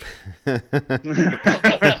 I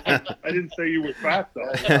didn't say you were fat,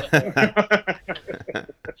 though.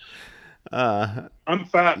 I'm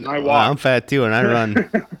fat and I walk. Well, I'm fat too, and I run.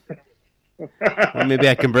 Or maybe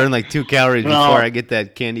I can burn like 2 calories before I get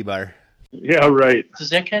that candy bar. Yeah, right. Does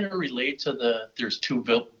that kind of relate to there's 2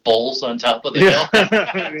 bowls on top of the hill?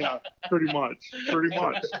 Yeah, pretty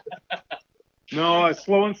much. No,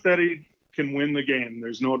 slow and steady can win the game.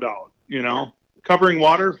 There's no doubt. Covering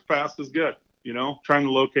water fast is good. Trying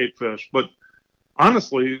to locate fish. But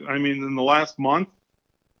honestly, in the last month,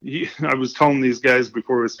 I was telling these guys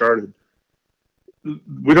before we started,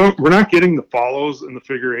 we're not getting the follows and the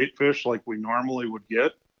figure 8 fish like we normally would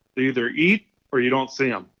get. They either eat or you don't see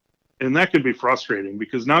them. And that can be frustrating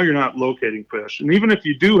because now you're not locating fish. And even if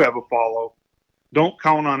you do have a follow, don't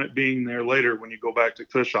count on it being there later when you go back to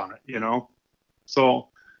fish on it, So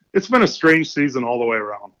it's been a strange season all the way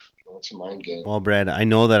around. It's a mind game. Well, Brad, I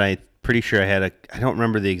know that I pretty sure I don't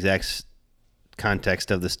remember the exact context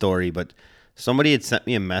of the story, but somebody had sent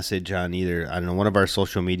me a message on either, I don't know, one of our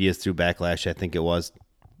social medias through Backlash, I think it was,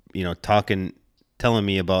 telling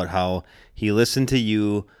me about how he listened to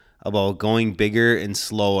you about going bigger and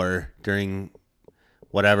slower during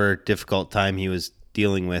whatever difficult time he was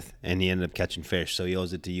dealing with, and he ended up catching fish. So he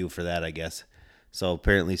owes it to you for that, I guess. So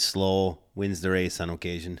apparently slow wins the race on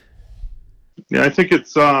occasion. Yeah, I think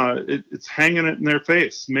it's hanging it in their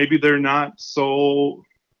face. Maybe they're not so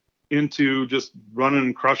into just running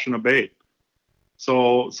and crushing a bait.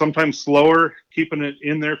 So sometimes slower, keeping it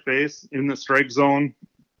in their face, in the strike zone,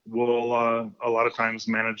 will a lot of times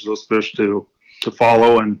manage those fish to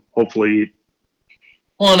follow and hopefully eat.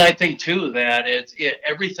 Well, and I think too that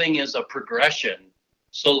everything is a progression.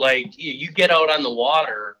 So like you get out on the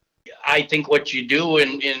water, I think what you do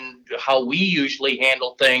in how we usually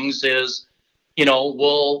handle things is, you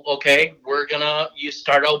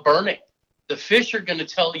start out burning. The fish are going to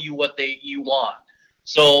tell you what you want.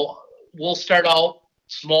 So we'll start out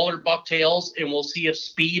smaller bucktails and we'll see if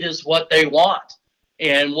speed is what they want.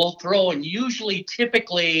 And we'll throw, and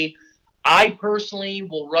typically, I personally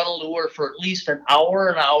will run a lure for at least an hour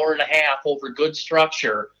and a half over good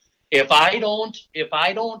structure. If I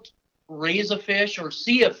don't raise a fish or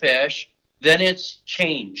see a fish, then it's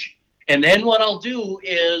change. And then what I'll do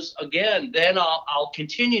is, again, then I'll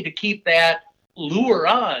continue to keep that lure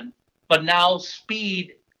on, but now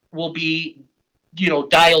speed will be,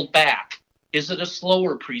 dialed back. Is it a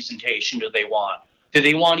slower presentation do they want? Do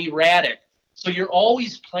they want erratic? So you're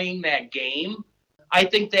always playing that game. I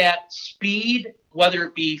think that speed, whether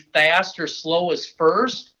it be fast or slow, is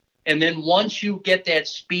first. And then once you get that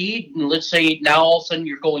speed, and let's say now all of a sudden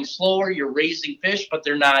you're going slower, you're raising fish, but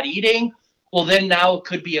they're not eating, well, then now it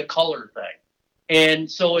could be a color thing.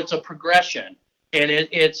 And so it's a progression. And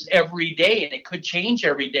it's every day, and it could change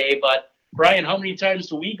every day. But Brian, how many times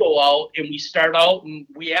do we go out and we start out and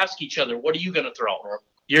we ask each other, what are you going to throw?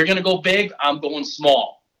 You're going to go big, I'm going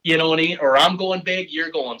small. You know what I mean? Or I'm going big,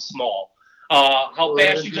 you're going small. How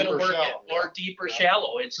fast you going to work it? Or deep or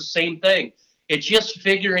shallow. It's the same thing. It's just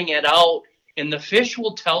figuring it out, and the fish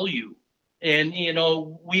will tell you. And,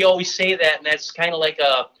 we always say that, and that's kind of like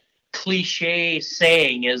a cliche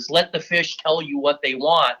saying is let the fish tell you what they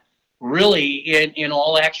want. Really, in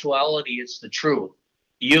all actuality, it's the truth.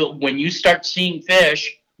 When you start seeing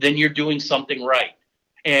fish, then you're doing something right.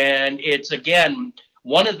 And it's, again,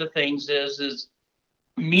 one of the things is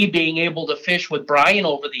me being able to fish with Brian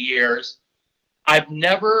over the years. I've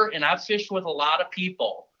fished with a lot of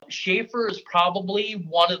people. Schaefer is probably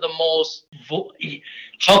one of the most,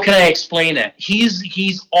 how can I explain it?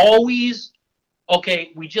 He's always,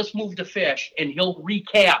 okay, we just moved a fish, and he'll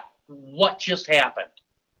recap what just happened.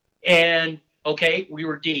 And, okay, we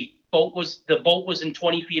were deep. The boat was in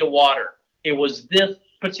 20 feet of water. It was this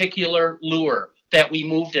particular lure that we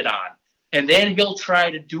moved it on. And then he'll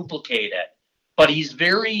try to duplicate it. But he's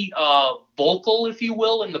very vocal, if you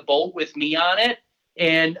will, in the boat with me on it.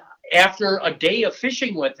 And after a day of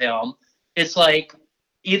fishing with him, it's like,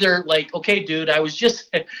 either like, okay, dude,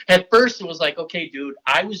 at first it was like, okay, dude,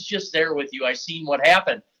 I was just there with you. I seen what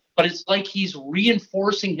happened. But it's like he's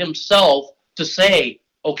reinforcing himself to say,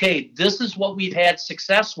 okay, this is what we've had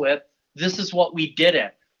success with. This is what we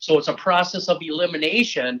didn't. So it's a process of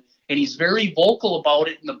elimination, and he's very vocal about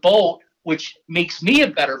it in the boat, which makes me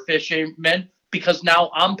a better fisherman because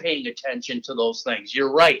now I'm paying attention to those things.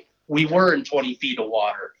 You're right. We were in 20 feet of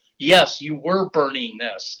water. Yes, you were burning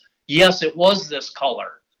this. Yes, it was this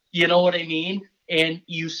color. You know what I mean? And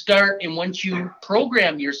and once you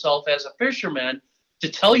program yourself as a fisherman to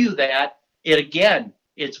tell you that,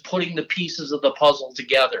 it's putting the pieces of the puzzle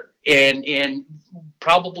together. And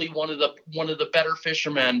probably one of the better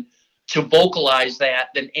fishermen to vocalize that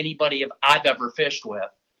than anybody I've ever fished with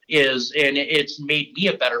and it's made me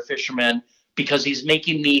a better fisherman because he's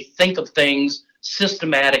making me think of things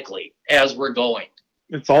systematically as we're going.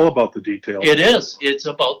 It's all about the details. It is. It's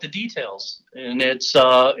about the details. And it's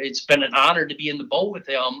been an honor to be in the boat with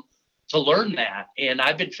him to learn that. And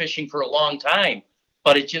I've been fishing for a long time,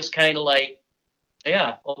 but it's just kind of like,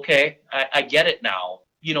 yeah, okay, I get it now.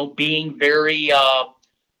 Being very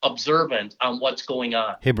observant on what's going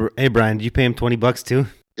on. Hey, Brian, did you pay him $20 too?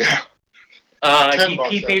 Yeah.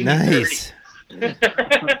 He paid me nice. 30.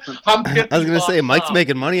 I was gonna say Mike's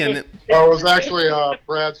making money on it. Well, it was actually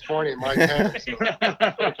Brad's 20, Mike 10.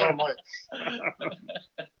 So Mike.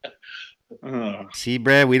 See,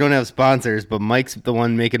 Brad, we don't have sponsors, but Mike's the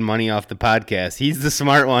one making money off the podcast. He's the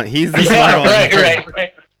smart one. He's the smart one.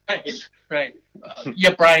 Right.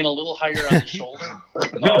 Yeah, Brian, a little higher on the shoulder.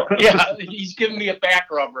 Yeah, he's giving me a back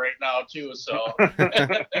rub right now too. So.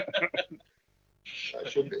 I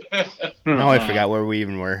should be. Now I forgot where we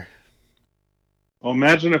even were. Well,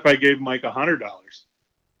 imagine if I gave Mike $100.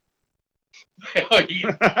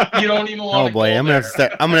 You don't even want. Oh boy, I'm gonna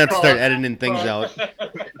have to start editing things out.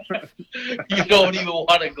 You don't even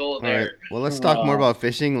want to go there. All right. Well, let's talk more about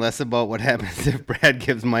fishing, less about what happens if Brad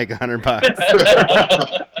gives Mike $100.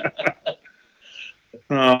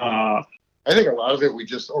 I think a lot of it we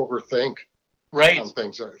just overthink on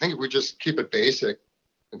things. I think if we just keep it basic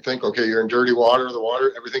and think, okay, you're in dirty water,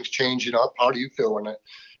 everything's changing up. How do you feel when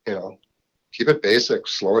keep it basic,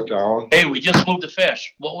 slow it down. Hey, we just moved the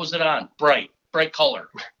fish. What was it on? Bright color.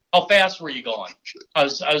 How fast were you going? I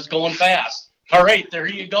was going fast. All right, there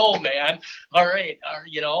you go, man. All right,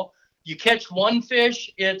 you catch one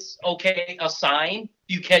fish, it's okay, a sign.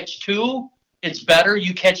 You catch two, it's better.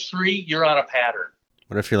 You catch three, you're on a pattern.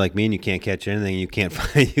 What if you're like me and you can't catch anything? You can't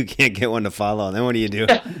get one to follow. Then what do you do?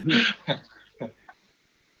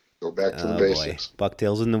 Go back to the basics. Boy.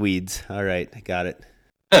 Bucktails in the weeds. All right, I got it.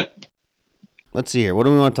 Let's see here. What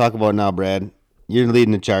do we want to talk about now, Brad? You're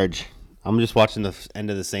leading the charge. I'm just watching the end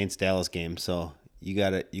of the Saints-Dallas game, so you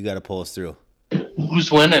gotta pull us through.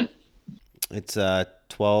 Who's winning? It's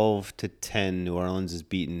 12-10. New Orleans is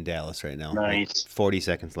beating Dallas right now. Nice. 40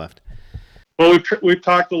 seconds left. Well, we've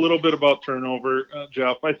talked a little bit about turnover,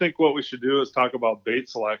 Jeff. I think what we should do is talk about bait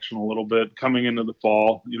selection a little bit coming into the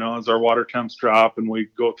fall. As our water temps drop and we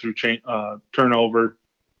go through turnover,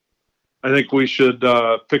 I think we should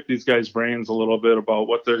pick these guys' brains a little bit about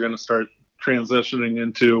what they're going to start transitioning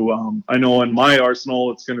into. I know in my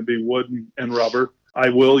arsenal it's going to be wood and rubber. I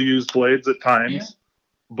will use blades at times,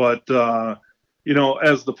 but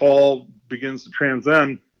as the fall begins to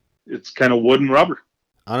transcend, it's kind of wood and rubber.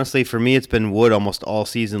 Honestly, for me, it's been wood almost all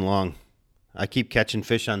season long. I keep catching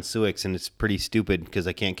fish on Suics, and it's pretty stupid because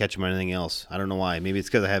I can't catch them on anything else. I don't know why. Maybe it's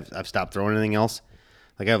because I've stopped throwing anything else.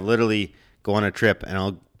 Like I've literally go on a trip and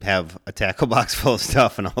I'll have a tackle box full of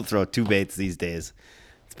stuff, and I'll throw 2 baits these days.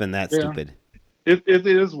 It's been that stupid. It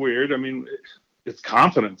is weird. I mean, it's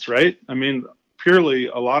confidence, right? I mean, purely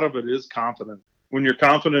a lot of it is confidence. When you're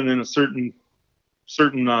confident in a certain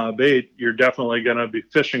bait, you're definitely going to be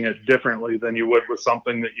fishing it differently than you would with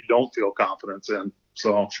something that you don't feel confidence in.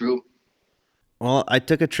 So True. Well, I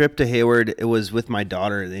took a trip to Hayward. It was with my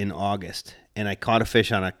daughter in August, and I caught a fish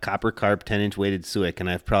on a copper carp 10-inch weighted Suic, and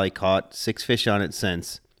I've probably caught 6 fish on it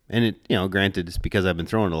since. And it, granted, it's because I've been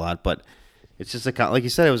throwing a lot, but it's just like you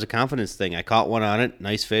said, it was a confidence thing. I caught one on it,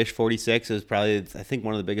 nice fish, 46. It was probably, I think,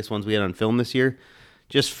 one of the biggest ones we had on film this year.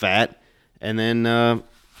 Just fat. And then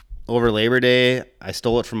over Labor Day, I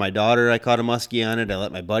stole it from my daughter. I caught a muskie on it. I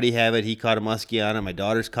let my buddy have it. He caught a muskie on it. My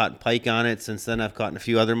daughter's caught pike on it. Since then, I've caught a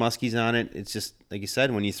few other muskies on it. It's just, like you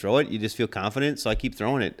said, when you throw it, you just feel confident. So I keep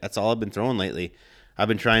throwing it. That's all I've been throwing lately. I've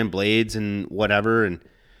been trying blades and whatever. And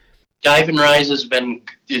Dive and Rise it's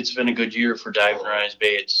been a good year for Dive and Rise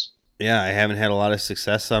baits. yeah, I haven't had a lot of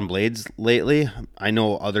success on blades lately. I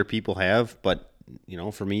know other people have, but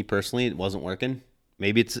for me personally, it wasn't working.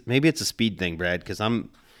 Maybe it's a speed thing, Brad, because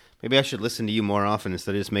maybe I should listen to you more often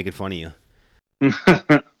instead of just making fun of you.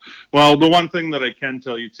 Well, the one thing that I can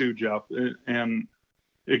tell you too, Jeff, and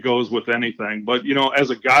it goes with anything, but as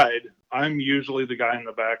a guide, I'm usually the guy in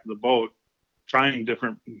the back of the boat trying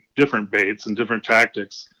different baits and different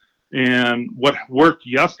tactics. And what worked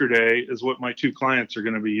yesterday is what my 2 clients are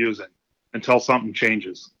going to be using until something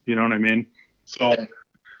changes. You know what I mean? So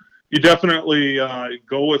you definitely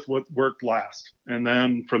go with what worked last. And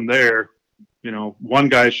then from there, one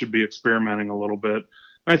guy should be experimenting a little bit.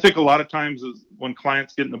 And I think a lot of times is when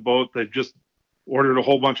clients get in the boat, they've just ordered a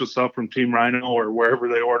whole bunch of stuff from Team Rhino or wherever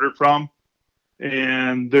they ordered from.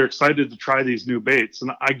 And they're excited to try these new baits.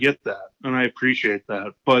 And I get that. And I appreciate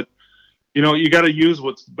that. But you got to use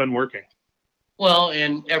what's been working. Well,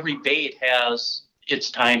 and every bait has its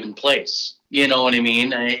time and place. You know what I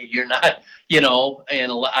mean? You're not, and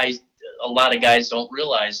a lot of guys don't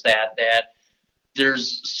realize that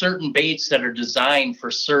there's certain baits that are designed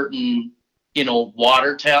for certain,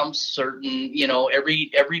 water temps, certain,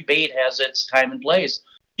 every bait has its time and place.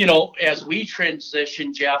 As we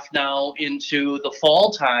transition, Jeff, now into the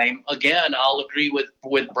fall time, again, I'll agree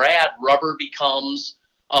with Brad, rubber becomes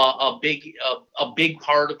a big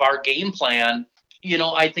part of our game plan.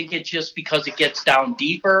 I think it's just because it gets down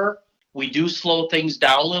deeper. We do slow things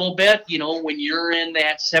down a little bit. When you're in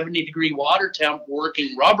that 70-degree water temp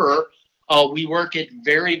working rubber, we work it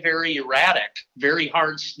very, very erratic, very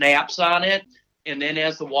hard snaps on it. And then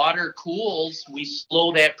as the water cools, we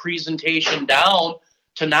slow that presentation down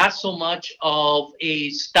to not so much of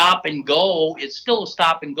a stop and go. It's still a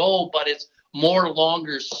stop and go, but it's more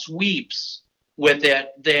longer sweeps with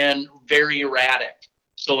it than very erratic.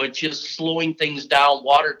 So it's just slowing things down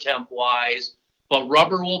water temp wise, but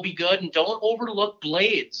rubber will be good. And don't overlook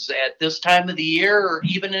blades at this time of the year or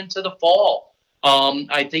even into the fall.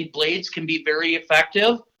 I think blades can be very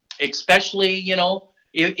effective, especially,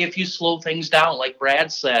 if you slow things down, like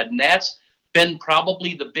Brad said. And that's been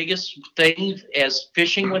probably the biggest thing as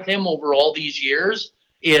fishing with him over all these years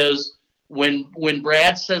is when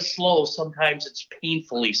Brad says slow, sometimes it's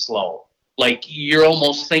painfully slow. Like you're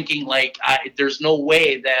almost thinking like there's no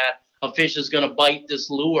way that a fish is going to bite this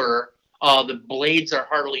lure. The blades are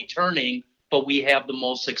hardly turning, but we have the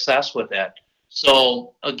most success with it.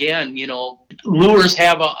 So again, lures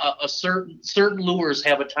have a certain lures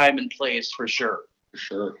have a time and place for sure. For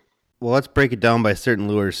sure. Well, let's break it down by certain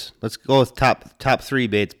lures. Let's go with top 3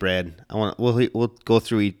 baits, Brad. We'll go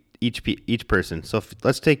through each person. So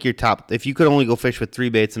let's take your top. If you could only go fish with 3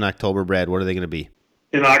 baits in October, Brad, what are they going to be?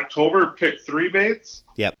 In October, pick 3 baits?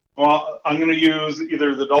 Yep. Well, I'm going to use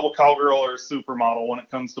either the double cowgirl or supermodel when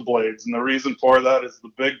it comes to blades. And the reason for that is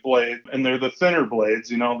the big blade, and they're the thinner blades,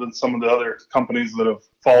 than some of the other companies that have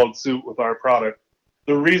followed suit with our product.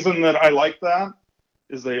 The reason that I like that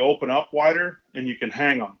is they open up wider and you can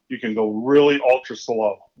hang them. You can go really ultra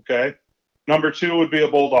slow, okay? Number 2 would be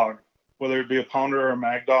a bulldog, whether it be a pounder or a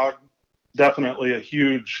mag dog. definitely a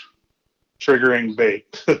huge triggering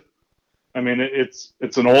bait. I mean, it's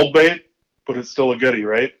an old bait, but it's still a goodie,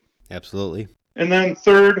 right? Absolutely. And then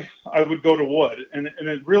third, I would go to wood, and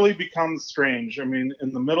it really becomes strange. I mean,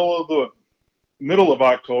 in the middle of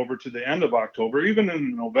October to the end of October, even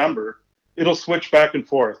in November, it'll switch back and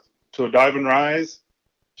forth to a dive and rise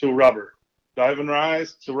to a rubber, dive and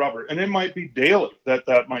rise to rubber, and it might be daily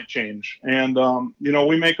that might change. And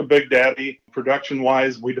we make a big daddy. Production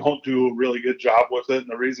wise, we don't do a really good job with it, and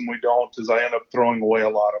the reason we don't is I end up throwing away a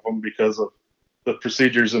lot of them because of the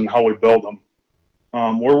procedures and how we build them.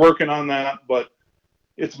 We're working on that, but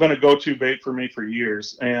it's been a go-to bait for me for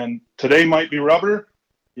years. And today might be rubber.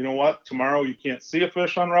 You know what? Tomorrow you can't see a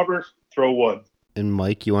fish on rubber. Throw wood. And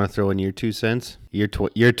Mike, you want to throw in your 2 cents? You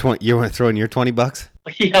want to throw in your $20?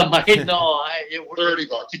 Yeah, it 30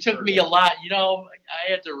 bucks. It took me a lot. I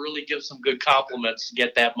had to really give some good compliments to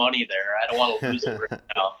get that money there. I don't want to lose it right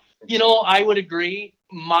now. I would agree.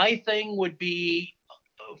 My thing would be,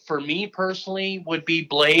 for me personally, would be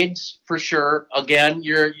blades for sure. Again,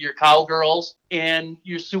 your cowgirls and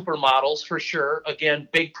your supermodels for sure. Again,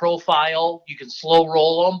 big profile. You can slow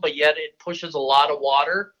roll them, but yet it pushes a lot of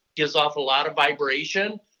water, gives off a lot of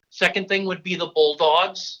vibration. Second thing would be the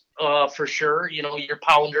bulldogs for sure. Your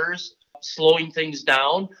pounders, slowing things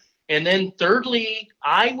down. And then thirdly,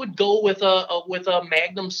 I would go with a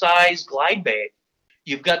Magnum size glide bait.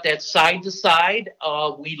 You've got that side to side.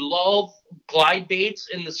 We love glide baits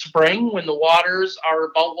in the spring when the waters are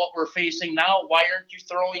about what we're facing now. Why aren't you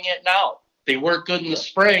throwing it now? They work good in the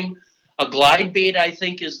spring. A glide bait, I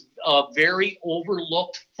think, is a very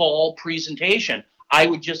overlooked fall presentation. I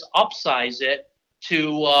would just upsize it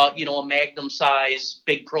to, a Magnum size,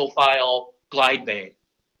 big profile glide bait.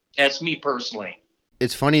 That's me personally.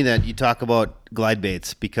 It's funny that you talk about glide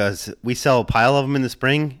baits because we sell a pile of them in the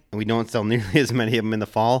spring and we don't sell nearly as many of them in the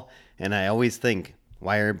fall. And I always think,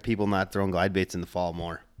 why are people not throwing glide baits in the fall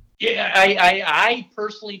more? Yeah, I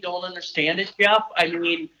personally don't understand it, Jeff. I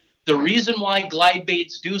mean, the reason why glide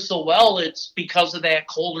baits do so well, it's because of that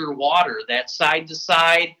colder water, that side to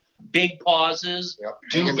side, big pauses,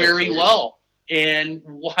 do very well. And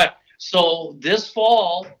so this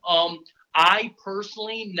fall, I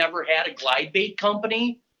personally never had a glide bait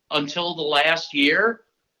company until the last year.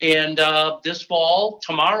 And this fall,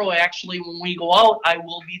 tomorrow, actually, when we go out, I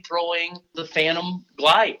will be throwing the Phantom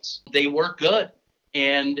glides. They work good.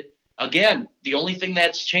 And again, the only thing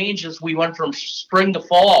that's changed is we went from spring to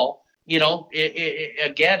fall.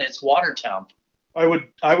 Again, it's water temp. I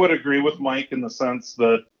would agree with Mike in the sense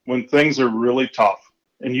that when things are really tough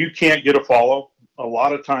and you can't get a follow, a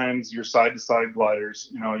lot of times your side-to-side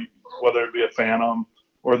gliders, whether it be a Phantom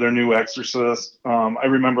or their new Exorcist. I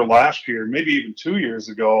remember last year, maybe even 2 years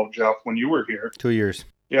ago, Jeff, when you were here. 2 years.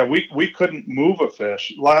 Yeah, we couldn't move a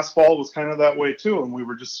fish. Last fall was kind of that way too, and we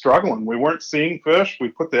were just struggling. We weren't seeing fish. We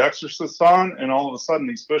put the Exorcist on, and all of a sudden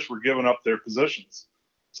these fish were giving up their positions.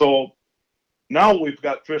 So now we've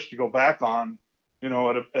got fish to go back on,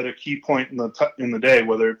 at a key point in the day,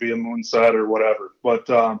 whether it be a moonset or whatever. But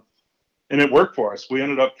and it worked for us. We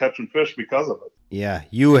ended up catching fish because of it. Yeah,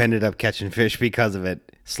 you ended up catching fish because of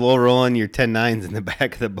it. Slow rolling your 10-9s in the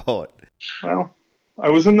back of the boat. Well, I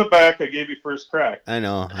was in the back. I gave you first crack. I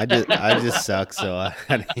know. I just suck. So, all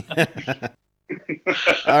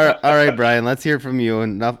right, Brian. Let's hear from you.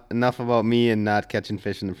 Enough about me and not catching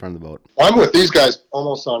fish in the front of the boat. I'm with these guys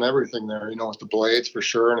almost on everything there. With the blades for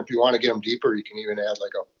sure. And if you want to get them deeper, you can even add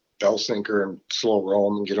like a bell sinker and slow roll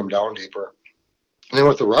them and get them down deeper. And then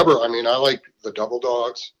with the rubber, I like the double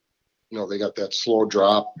dogs. They got that slow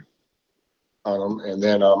drop on them. And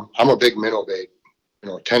then I'm a big minnow bait.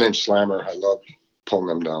 10-inch slammer. I love pulling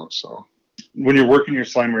them down. So when you're working your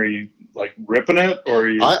slammer, are you like ripping it, or are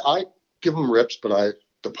you? I give them rips, but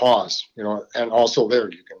the pause. And also there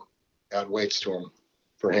you can add weights to them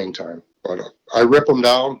for hang time. But I rip them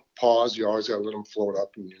down, pause. You always got to let them float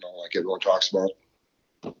up, and like everyone talks about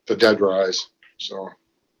the dead rise. So I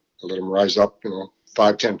let them rise up,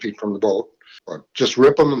 5-10 feet from the boat. But just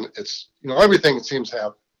rip them, and it's everything it seems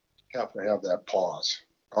have to have that pause.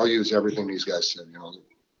 I'll use everything these guys said,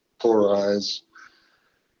 polarize,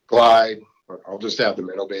 glide, but I'll just add the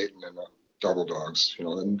minnow bait and then the double dogs.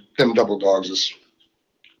 And them double dogs is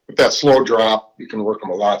with that slow drop, you can work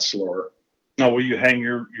them a lot slower. Now, will you hang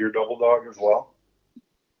your double dog as well?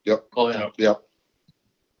 Yep. Oh yeah. Yep.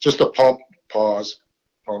 Just a pump, pause,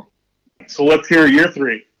 pump. So let's hear your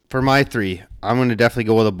 3. For my 3, I'm going to definitely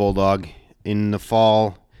go with a bulldog in the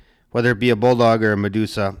fall, whether it be a bulldog or a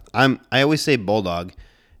Medusa. I always say bulldog,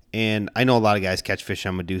 and I know a lot of guys catch fish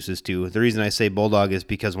on Medusas too. The reason I say bulldog is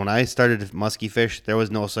because when I started musky fish, there was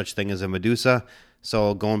no such thing as a Medusa.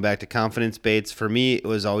 So going back to confidence baits, for me, it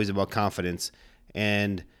was always about confidence.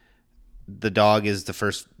 And the dog is the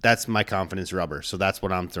first, that's my confidence rubber. So that's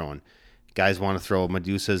what I'm throwing. Guys want to throw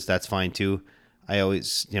Medusas, that's fine too. I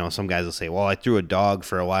always, some guys will say, well, I threw a dog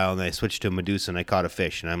for a while and then I switched to a Medusa and I caught a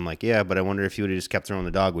fish. And I'm like, yeah, but I wonder if you would have just kept throwing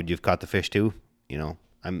the dog, would you have caught the fish too?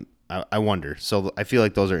 I wonder. So I feel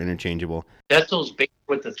like those are interchangeable. That's those baits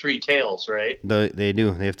with the 3 tails, right? They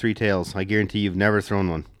do. They have 3 tails. I guarantee you've never thrown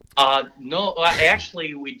one. No,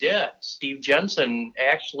 actually we did. Steve Jensen,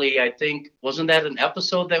 actually, I think, wasn't that an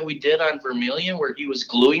episode that we did on Vermilion where he was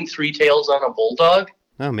gluing 3 tails on a bulldog?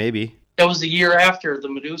 Oh, maybe. That was the year after the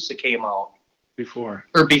Medusa came out. Before.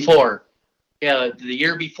 Yeah, the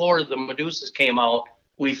year before the Medusas came out,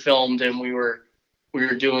 we filmed and we were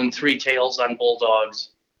doing 3 tails on bulldogs.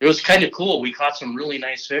 It was kind of cool. We caught some really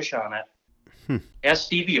nice fish on it. Ask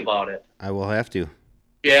Stevie about it. I will have to.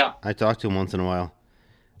 Yeah. I talk to him once in a while.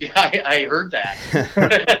 Yeah, I heard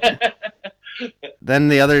that. Then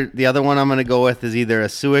the other one I'm going to go with is either a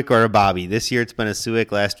Suick or a Bobby. This year it's been a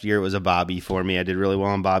Suick. Last year it was a Bobby for me. I did really well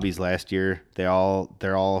on Bobbies last year. They're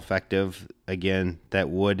all effective. Again, that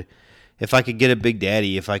would, if I could get a Big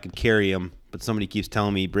Daddy, if I could carry him, but somebody keeps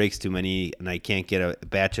telling me he breaks too many and I can't get a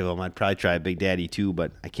batch of them, I'd probably try a Big Daddy too,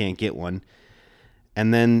 but I can't get one.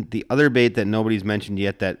 And then the other bait that nobody's mentioned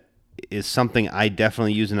yet that is something I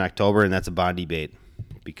definitely use in October, and that's a Bondi bait,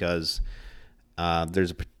 because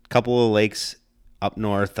there's a couple of lakes up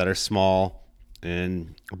north that are small,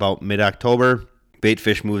 and about mid-October, bait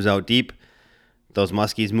fish moves out deep. Those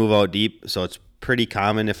muskies move out deep, so it's pretty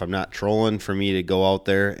common if I'm not trolling for me to go out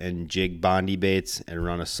there and jig Bondi baits and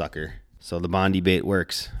run a sucker. So the Bondi bait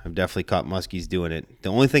works. I've definitely caught muskies doing it. The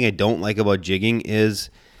only thing I don't like about jigging is,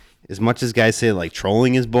 as much as guys say like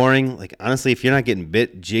trolling is boring, like honestly, if you're not getting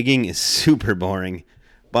bit, jigging is super boring.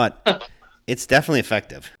 But it's definitely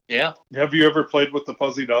effective. Yeah. Have you ever played with the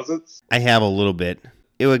Fuzzy Does-Its? I have a little bit.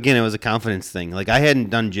 It was a confidence thing. Like I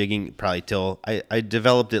hadn't done jigging probably till I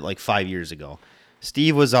developed it like 5 years ago.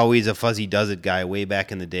 Steve was always a Fuzzy Does-It guy way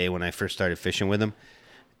back in the day when I first started fishing with him,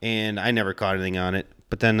 and I never caught anything on it.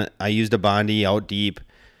 But then I used a Bondi out deep.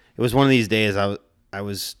 It was one of these days I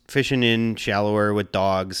was fishing in shallower with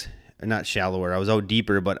dogs, or not shallower. I was out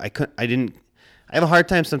deeper, but I have a hard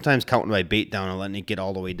time sometimes counting my bait down and letting it get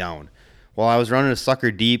all the way down. Well, I was running a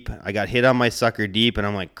sucker deep. I got hit on my sucker deep, and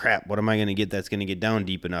I'm like, crap, what am I going to get that's going to get down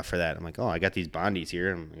deep enough for that? I'm like, oh, I got these Bondis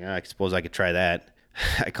here. Yeah, I suppose I could try that.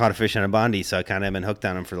 I caught a fish on a Bondi, so I kind of have been hooked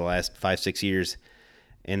on them for the last 5-6 years.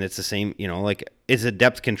 And it's the same, like it's a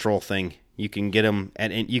depth control thing. You can get them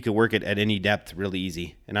you can work it at any depth really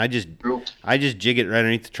easy. And I just jig it right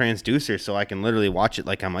underneath the transducer so I can literally watch it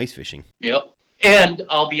like I'm ice fishing. Yep. And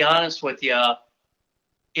I'll be honest with you,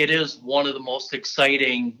 it is one of the most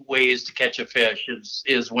exciting ways to catch a fish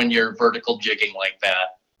is when you're vertical jigging like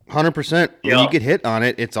that. 100%. Yeah. When you get hit on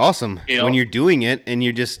it, it's awesome. Yeah. When you're doing it and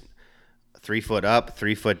you're just 3 foot up,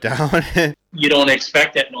 3 foot down. You don't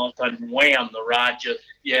expect it, and all of a sudden, wham! The rod just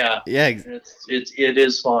Yeah. It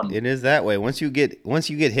is fun. It is that way. Once you get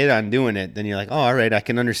hit on doing it, then you're like, oh, all right, I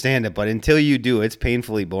can understand it. But until you do, it's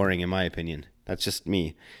painfully boring, in my opinion. That's just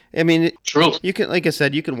me. I mean, True. You can, like I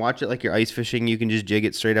said, you can watch it like you're ice fishing. You can just jig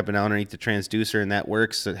it straight up and down underneath the transducer, and that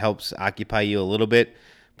works. It helps occupy you a little bit.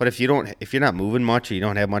 But if you're not moving much or you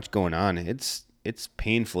don't have much going on, it's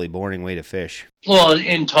painfully boring way to fish. Well,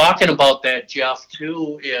 in talking about that, Jeff,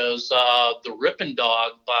 too, is the Rippin'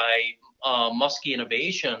 Dog by Muskie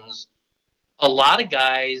Innovations. A lot of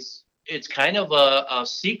guys, it's kind of a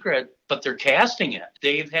secret, but they're casting it.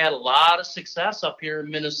 They've had a lot of success up here in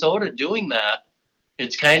Minnesota doing that.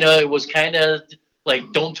 It was kind of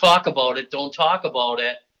like, don't talk about it.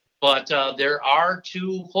 But there are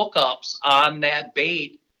 2 hookups on that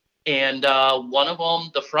bait, and one of them,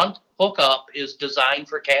 the front hookup, is designed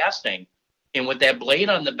for casting. And with that blade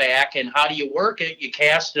on the back, and how do you work it? You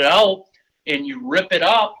cast it out, and you rip it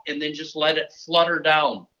up, and then just let it flutter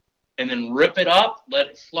down. And then rip it up, let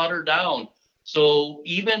it flutter down. So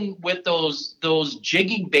even with those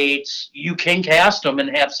jigging baits, you can cast them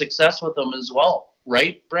and have success with them as well.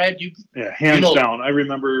 Right, Brad? Yeah, hands down. I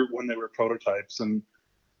remember when they were prototypes, and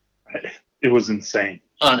it was insane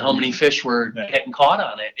on how many fish were getting caught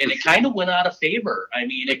on it. And it kind of went out of favor. I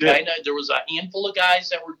mean, there was a handful of guys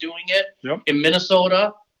that were doing it in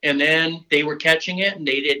Minnesota, and then they were catching it, and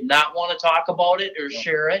they did not want to talk about it or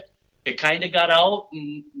share it. It kind of got out,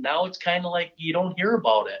 and now it's kind of like you don't hear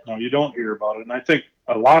about it. No, you don't hear about it. And I think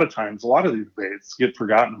a lot of times, a lot of these baits get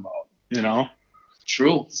forgotten about,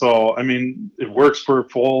 True. So, I mean, it works for a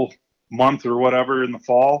full month or whatever in the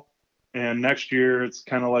fall. And next year, it's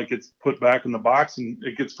kind of like it's put back in the box and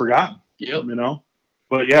it gets forgotten. Yep.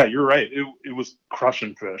 But yeah, you're right. It was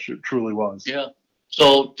crushing fish. It truly was. Yeah.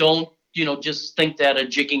 So don't, just think that a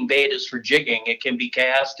jigging bait is for jigging. It can be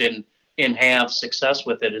cast and have success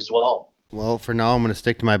with it as well. Well, for now, I'm going to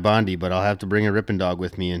stick to my Bondi, but I'll have to bring a ripping dog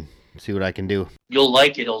with me and see what I can do. You'll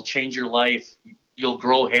like it. It'll change your life. You'll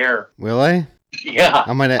grow hair. Will I? Yeah.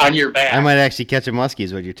 On your back. I might actually catch a muskie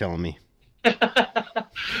is what you're telling me.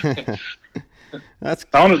 That's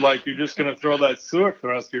sounded like you're just going to throw that suet for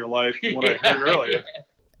the rest of your life, what I heard earlier.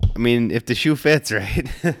 I mean, if the shoe fits, right?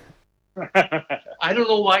 I don't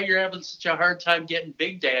know why you're having such a hard time getting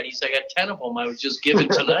big daddies. I got 10 of them I was just giving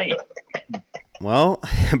tonight. Well,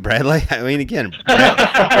 Brad likes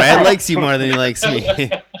you more than he likes me.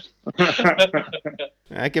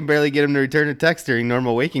 I can barely get him to return a text during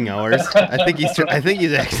normal waking hours. I think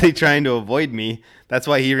he's actually trying to avoid me. That's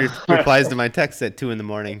why he replies to my text at 2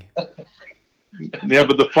 a.m. Yeah,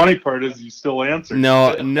 but the funny part is you still answer.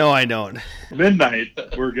 No, I don't. Midnight,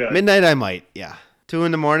 we're good. Midnight, I might. Yeah. 2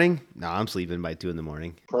 a.m? No, I'm sleeping by 2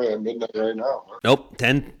 a.m. Probably at midnight right now. Huh? Nope,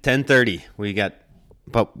 10:30. We got,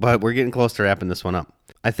 but we're getting close to wrapping this one up.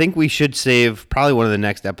 I think we should save probably one of the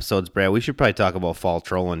next episodes, Brad. We should probably talk about fall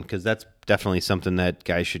trolling because that's definitely something that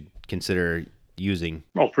guys should consider using.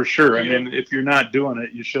 Oh, for sure. I mean, if you're not doing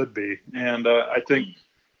it, you should be. And I think,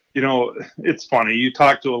 it's funny. You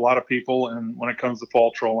talk to a lot of people, and when it comes to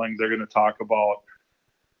fall trolling, they're going to talk about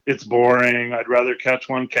it's boring. I'd rather catch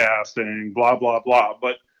one casting, blah, blah, blah.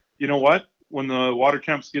 But you know what? When the water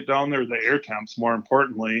temps get down there, the air temps, more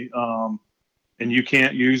importantly, and you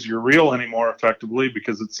can't use your reel anymore effectively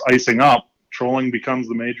because it's icing up, trolling becomes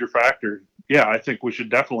the major factor. Yeah, I think we should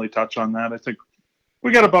definitely touch on that. I think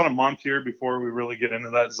we got about a month here before we really get into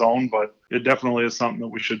that zone, but it definitely is something that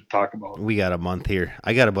we should talk about. We got a month here.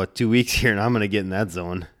 I got about 2 weeks here, and I'm going to get in that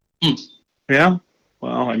zone. Yeah?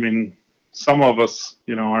 Well, I mean, some of us,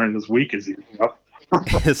 aren't as weak as you.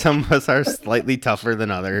 Some of us are slightly tougher than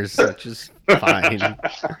others, which is fine.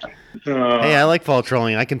 Hey, I like fall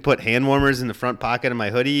trolling. I can put hand warmers in the front pocket of my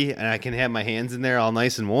hoodie, and I can have my hands in there all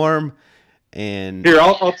nice and warm. And here,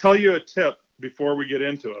 I'll tell you a tip before we get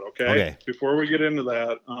into it, okay? Okay. Before we get into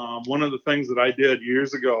that, one of the things that I did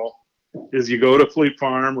years ago is you go to Fleet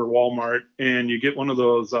Farm or Walmart, and you get one of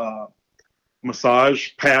those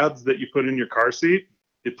massage pads that you put in your car seat.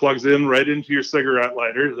 It plugs in right into your cigarette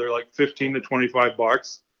lighter. They're like $15 to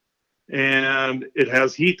 $25, and it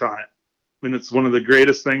has heat on it. And it's one of the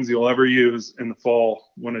greatest things you'll ever use in the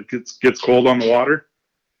fall when it gets cold on the water.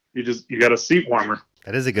 You got a seat warmer.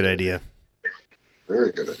 That is a good idea.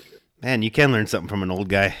 Very good idea. Man, you can learn something from an old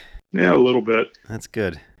guy. Yeah, a little bit. That's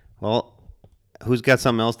good. Well, who's got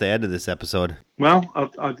something else to add to this episode? Well,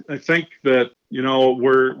 I think that,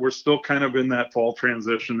 we're still kind of in that fall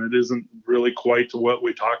transition. It isn't really quite to what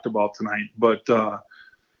we talked about tonight, but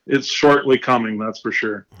it's shortly coming, that's for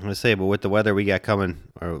sure. I'm going to say, but with the weather we got coming,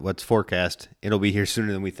 or what's forecast, it'll be here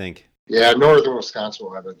sooner than we think. Yeah, northern Wisconsin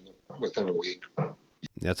will have it within a week.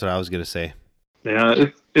 That's what I was going to say. Yeah,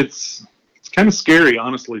 it's kind of scary,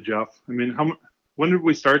 honestly, Jeff. I mean, when did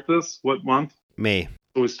we start this? What month? May.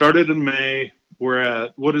 So we started in May. We're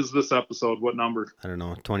at, what is this episode? What number? I don't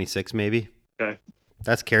know, 26 maybe. Okay.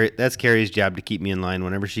 That's Carrie's job to keep me in line.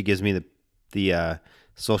 Whenever she gives me the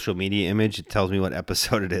social media image, it tells me what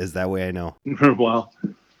episode it is. That way I know. Well,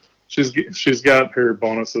 she's got her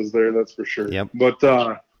bonuses there, that's for sure. Yep.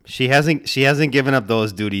 But she hasn't given up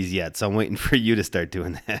those duties yet, so I'm waiting for you to start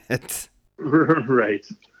doing that. Right.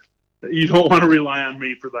 You don't want to rely on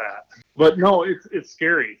me for that. But no, it's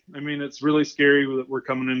scary. I mean, it's really scary that we're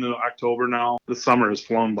coming into October now. The summer has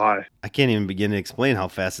flown by. I can't even begin to explain how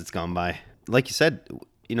fast it's gone by. Like you said,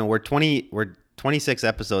 we're 26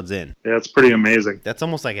 episodes in. Yeah, it's pretty amazing. That's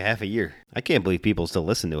almost like a half a year. I can't believe people still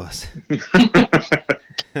listen to us.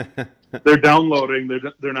 They're downloading.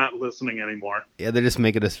 They're not listening anymore. Yeah, they're just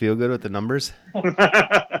making us feel good with the numbers.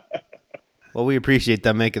 Well, we appreciate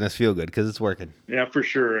them making us feel good because it's working. Yeah, for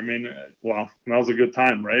sure. I mean, well, now's a good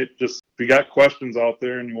time, right? Just if you got questions out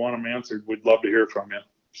there and you want them answered, we'd love to hear from you.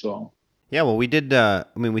 So. Yeah, well, we did.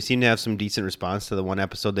 We seem to have some decent response to the one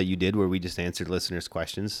episode that you did where we just answered listeners'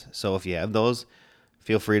 questions. So if you have those,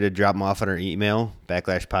 feel free to drop them off on our email,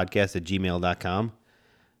 backlashpodcast@gmail.com.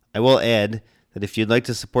 I will add that if you'd like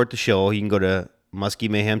to support the show, you can go to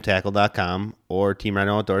muskiemayhemtackle.com or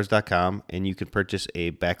teamrhinooutdoors.com, and you can purchase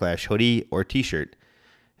a Backlash hoodie or t-shirt.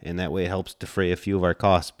 And that way it helps defray a few of our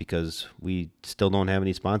costs because we still don't have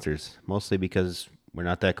any sponsors, mostly because we're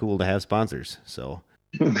not that cool to have sponsors. So.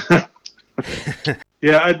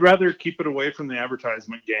 Yeah, I'd rather keep it away from the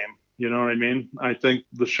advertisement game. You know what I mean? I think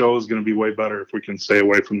the show is going to be way better if we can stay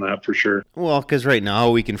away from that for sure. Well, because right now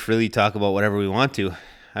we can freely talk about whatever we want to.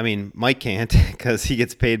 I mean, Mike can't because he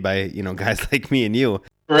gets paid by, guys like me and you.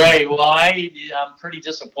 Right. Well, I'm pretty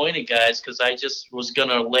disappointed, guys, because I just was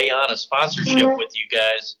gonna lay on a sponsorship with you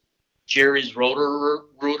guys. Jerry's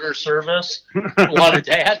Rooter Service wanted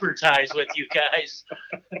to advertise with you guys,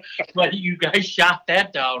 but you guys shot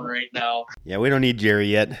that down right now. Yeah, we don't need Jerry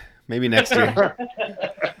yet. Maybe next year.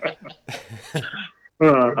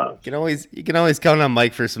 You can always count on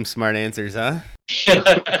Mike for some smart answers, huh?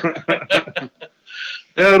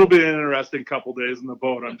 Yeah, it'll be an interesting couple days in the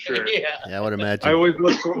boat, I'm sure. Yeah. Yeah, I would imagine. I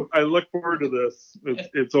look forward to this.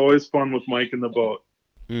 It's always fun with Mike in the boat.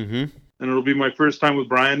 Mm-hmm. And it'll be my first time with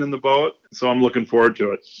Brian in the boat, so I'm looking forward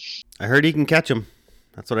to it. I heard he can catch them.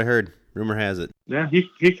 That's what I heard. Rumor has it. Yeah,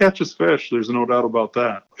 he catches fish. There's no doubt about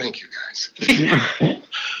that. Thank you, guys.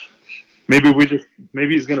 Maybe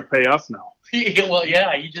he's going to pay us now. Well,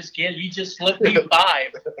 yeah, you just slipped me $5.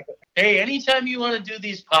 Hey, anytime you want to do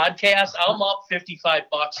these podcasts, I'm up $55 right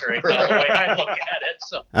now. The way I look at it.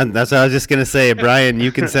 So That's what I was just gonna say, Brian.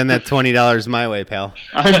 You can send that $20 my way, pal.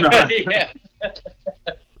 I'm not. yeah.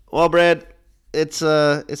 Well, Brad, it's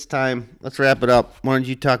time. Let's wrap it up. Why don't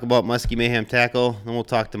you talk about Muskie Mayhem Tackle, then we'll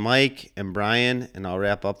talk to Mike and Brian, and I'll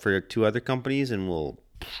wrap up for 2 other companies, and we'll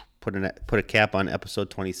put a cap on episode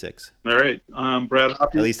 26. All right, Brad.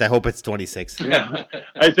 At least I hope it's 26. Yeah,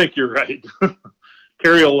 I think you're right.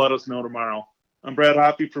 Kerry will let us know tomorrow. I'm Brad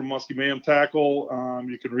Hoppy from Muskie Mayhem Tackle.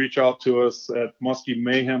 You can reach out to us at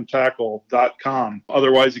muskiemayhemtackle.com.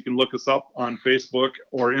 Otherwise, you can look us up on Facebook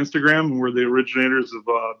or Instagram. We're the originators of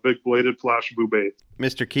Big Bladed Flashabou Bait.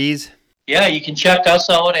 Mr. Keys? Yeah, you can check us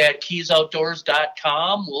out at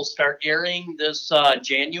keysoutdoors.com. We'll start airing this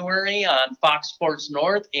January on Fox Sports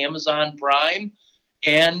North, Amazon Prime,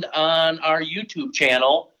 and on our YouTube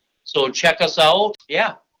channel. So check us out.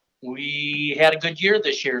 Yeah. We had a good year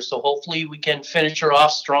this year, so hopefully we can finish her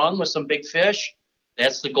off strong with some big fish.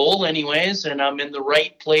 That's the goal anyways, and I'm in the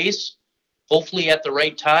right place, hopefully at the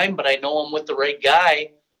right time, but I know I'm with the right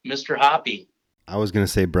guy, Mr. Hoppy. I was going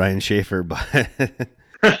to say Brian Schaefer, but...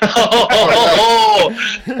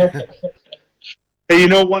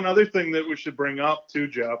 Hey, one other thing that we should bring up too,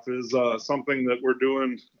 Jeff, is something that we're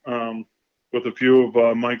doing with a few of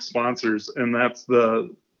Mike's sponsors, and that's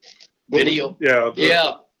the... Video. Yeah.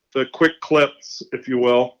 The quick clips, if you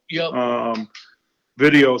will. Yep.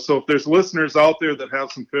 Video. So if there's listeners out there that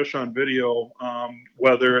have some fish on video,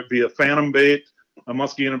 whether it be a Phantom bait, a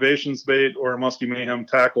Muskie Innovations bait, or a Muskie Mayhem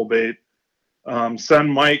tackle bait,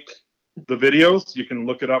 send Mike the videos. You can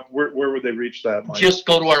look it up. Where would they reach that, Mike? Just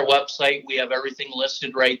go to our website. We have everything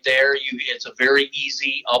listed right there. It's a very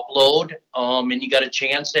easy upload, and you got a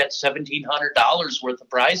chance at $1,700 worth of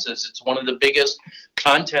prizes. It's one of the biggest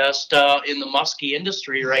contests in the muskie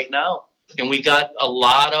industry right now, and we got a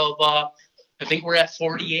lot of. I think we're at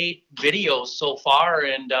 48 videos so far,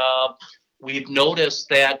 and we've noticed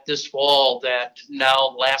that this fall, that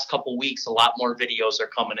now last couple weeks, a lot more videos are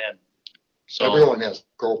coming in. So everyone has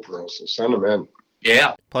GoPros, so send them in.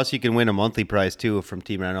 Yeah. Plus, you can win a monthly prize, too, from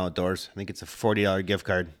Team Rhino Outdoors. I think it's a $40 gift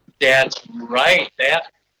card. That's right.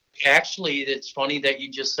 Actually, it's funny that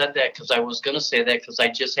you just said that, because I was going to say that, because I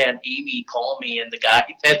just had Amy call me, and the guy,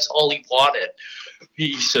 that's all he wanted.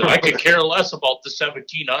 He said, I could care less about the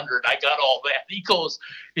 1,700. I got all that. He goes,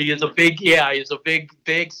 he's a big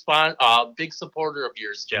supporter of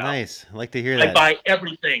yours, Jeff. Nice. I like to hear that. I buy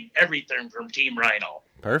everything from Team Rhino.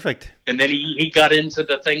 Perfect. And then he got into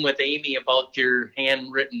the thing with Amy about your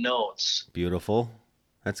handwritten notes. Beautiful.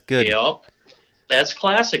 That's good. Yep. That's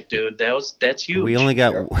classic, dude. That's huge. We only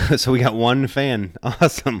got we got one fan.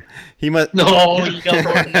 Awesome. He must. No, you got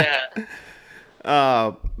more than that.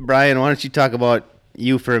 Brian, why don't you talk about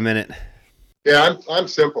you for a minute? Yeah, I'm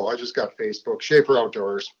simple. I just got Facebook, Schaefer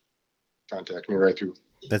Outdoors. Contact me right through.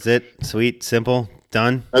 That's it. Sweet, simple,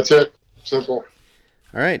 done. That's it. Simple.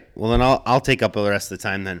 All right. Well, then I'll take up the rest of the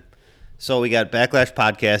time then. So we got Backlash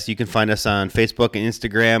Podcast. You can find us on Facebook and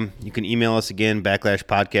Instagram. You can email us again,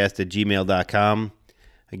 backlashpodcast@gmail.com.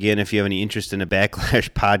 Again, if you have any interest in a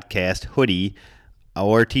Backlash Podcast hoodie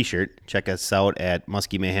or t-shirt, check us out at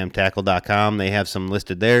muskiemayhemtackle.com. They have some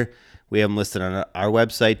listed there. We have them listed on our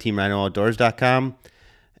website, teamrhinooutdoors.com.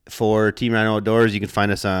 For Team Rhino Outdoors, you can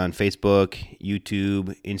find us on Facebook,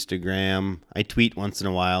 YouTube, Instagram. I tweet once in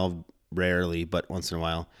a while, rarely, but once in a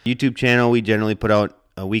while. YouTube channel, we generally put out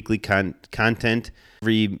a weekly content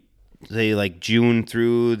every, say, like June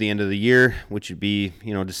through the end of the year, which would be,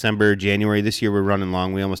 December, January. This year we're running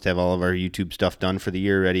long. We almost have all of our YouTube stuff done for the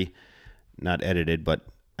year already. Not edited, but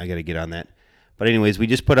I got to get on that. But anyways, we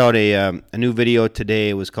just put out a new video today.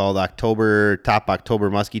 It was called Top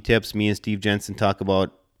October Muskie Tips. Me and Steve Jensen talk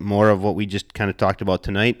about more of what we just kind of talked about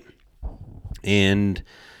tonight. And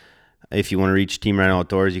If you want to reach Team Rhino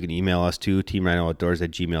Outdoors, you can email us too,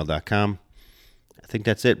 teamrhinooutdoors@gmail.com. I think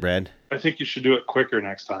that's it, Brad. I think you should do it quicker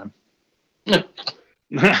next time. Do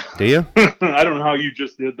you? I don't know how you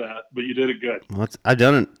just did that, but you did it good. Well, I've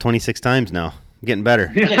done it 26 times now. I'm getting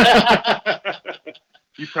better.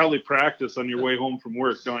 You probably practice on your way home from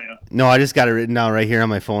work, don't you? No, I just got it written down right here on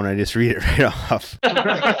my phone. I just read it right off. You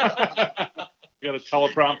got a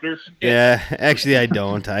teleprompter? Yeah, actually I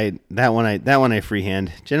don't. That one I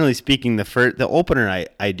freehand. Generally speaking, the opener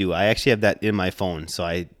I do. I actually have that in my phone, so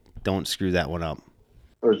I don't screw that one up.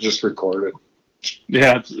 Or just record it.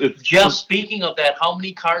 Yeah, it's Jeff, speaking of that, how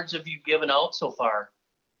many cards have you given out so far?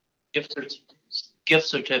 Gift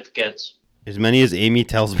certificates. As many as Amy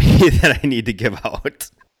tells me that I need to give out.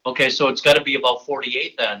 Okay, so it's got to be about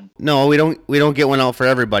 48 then. No, we don't get one out for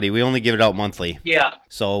everybody. We only give it out monthly. Yeah.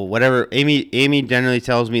 So whatever Amy generally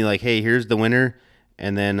tells me, like, hey, here's the winner,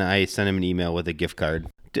 and then I send him an email with a gift card.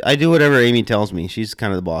 I do whatever Amy tells me. She's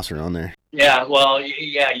kind of the boss around there. Yeah, well,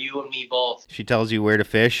 yeah, you and me both. She tells you where to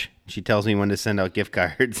fish. She tells me when to send out gift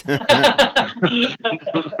cards.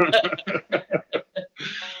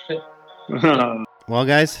 Well,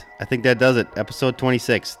 guys, I think that does it. Episode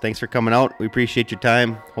 26. Thanks for coming out. We appreciate your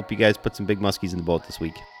time. Hope you guys put some big muskies in the boat this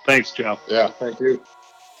week. Thanks, Jeff. Yeah, thank you.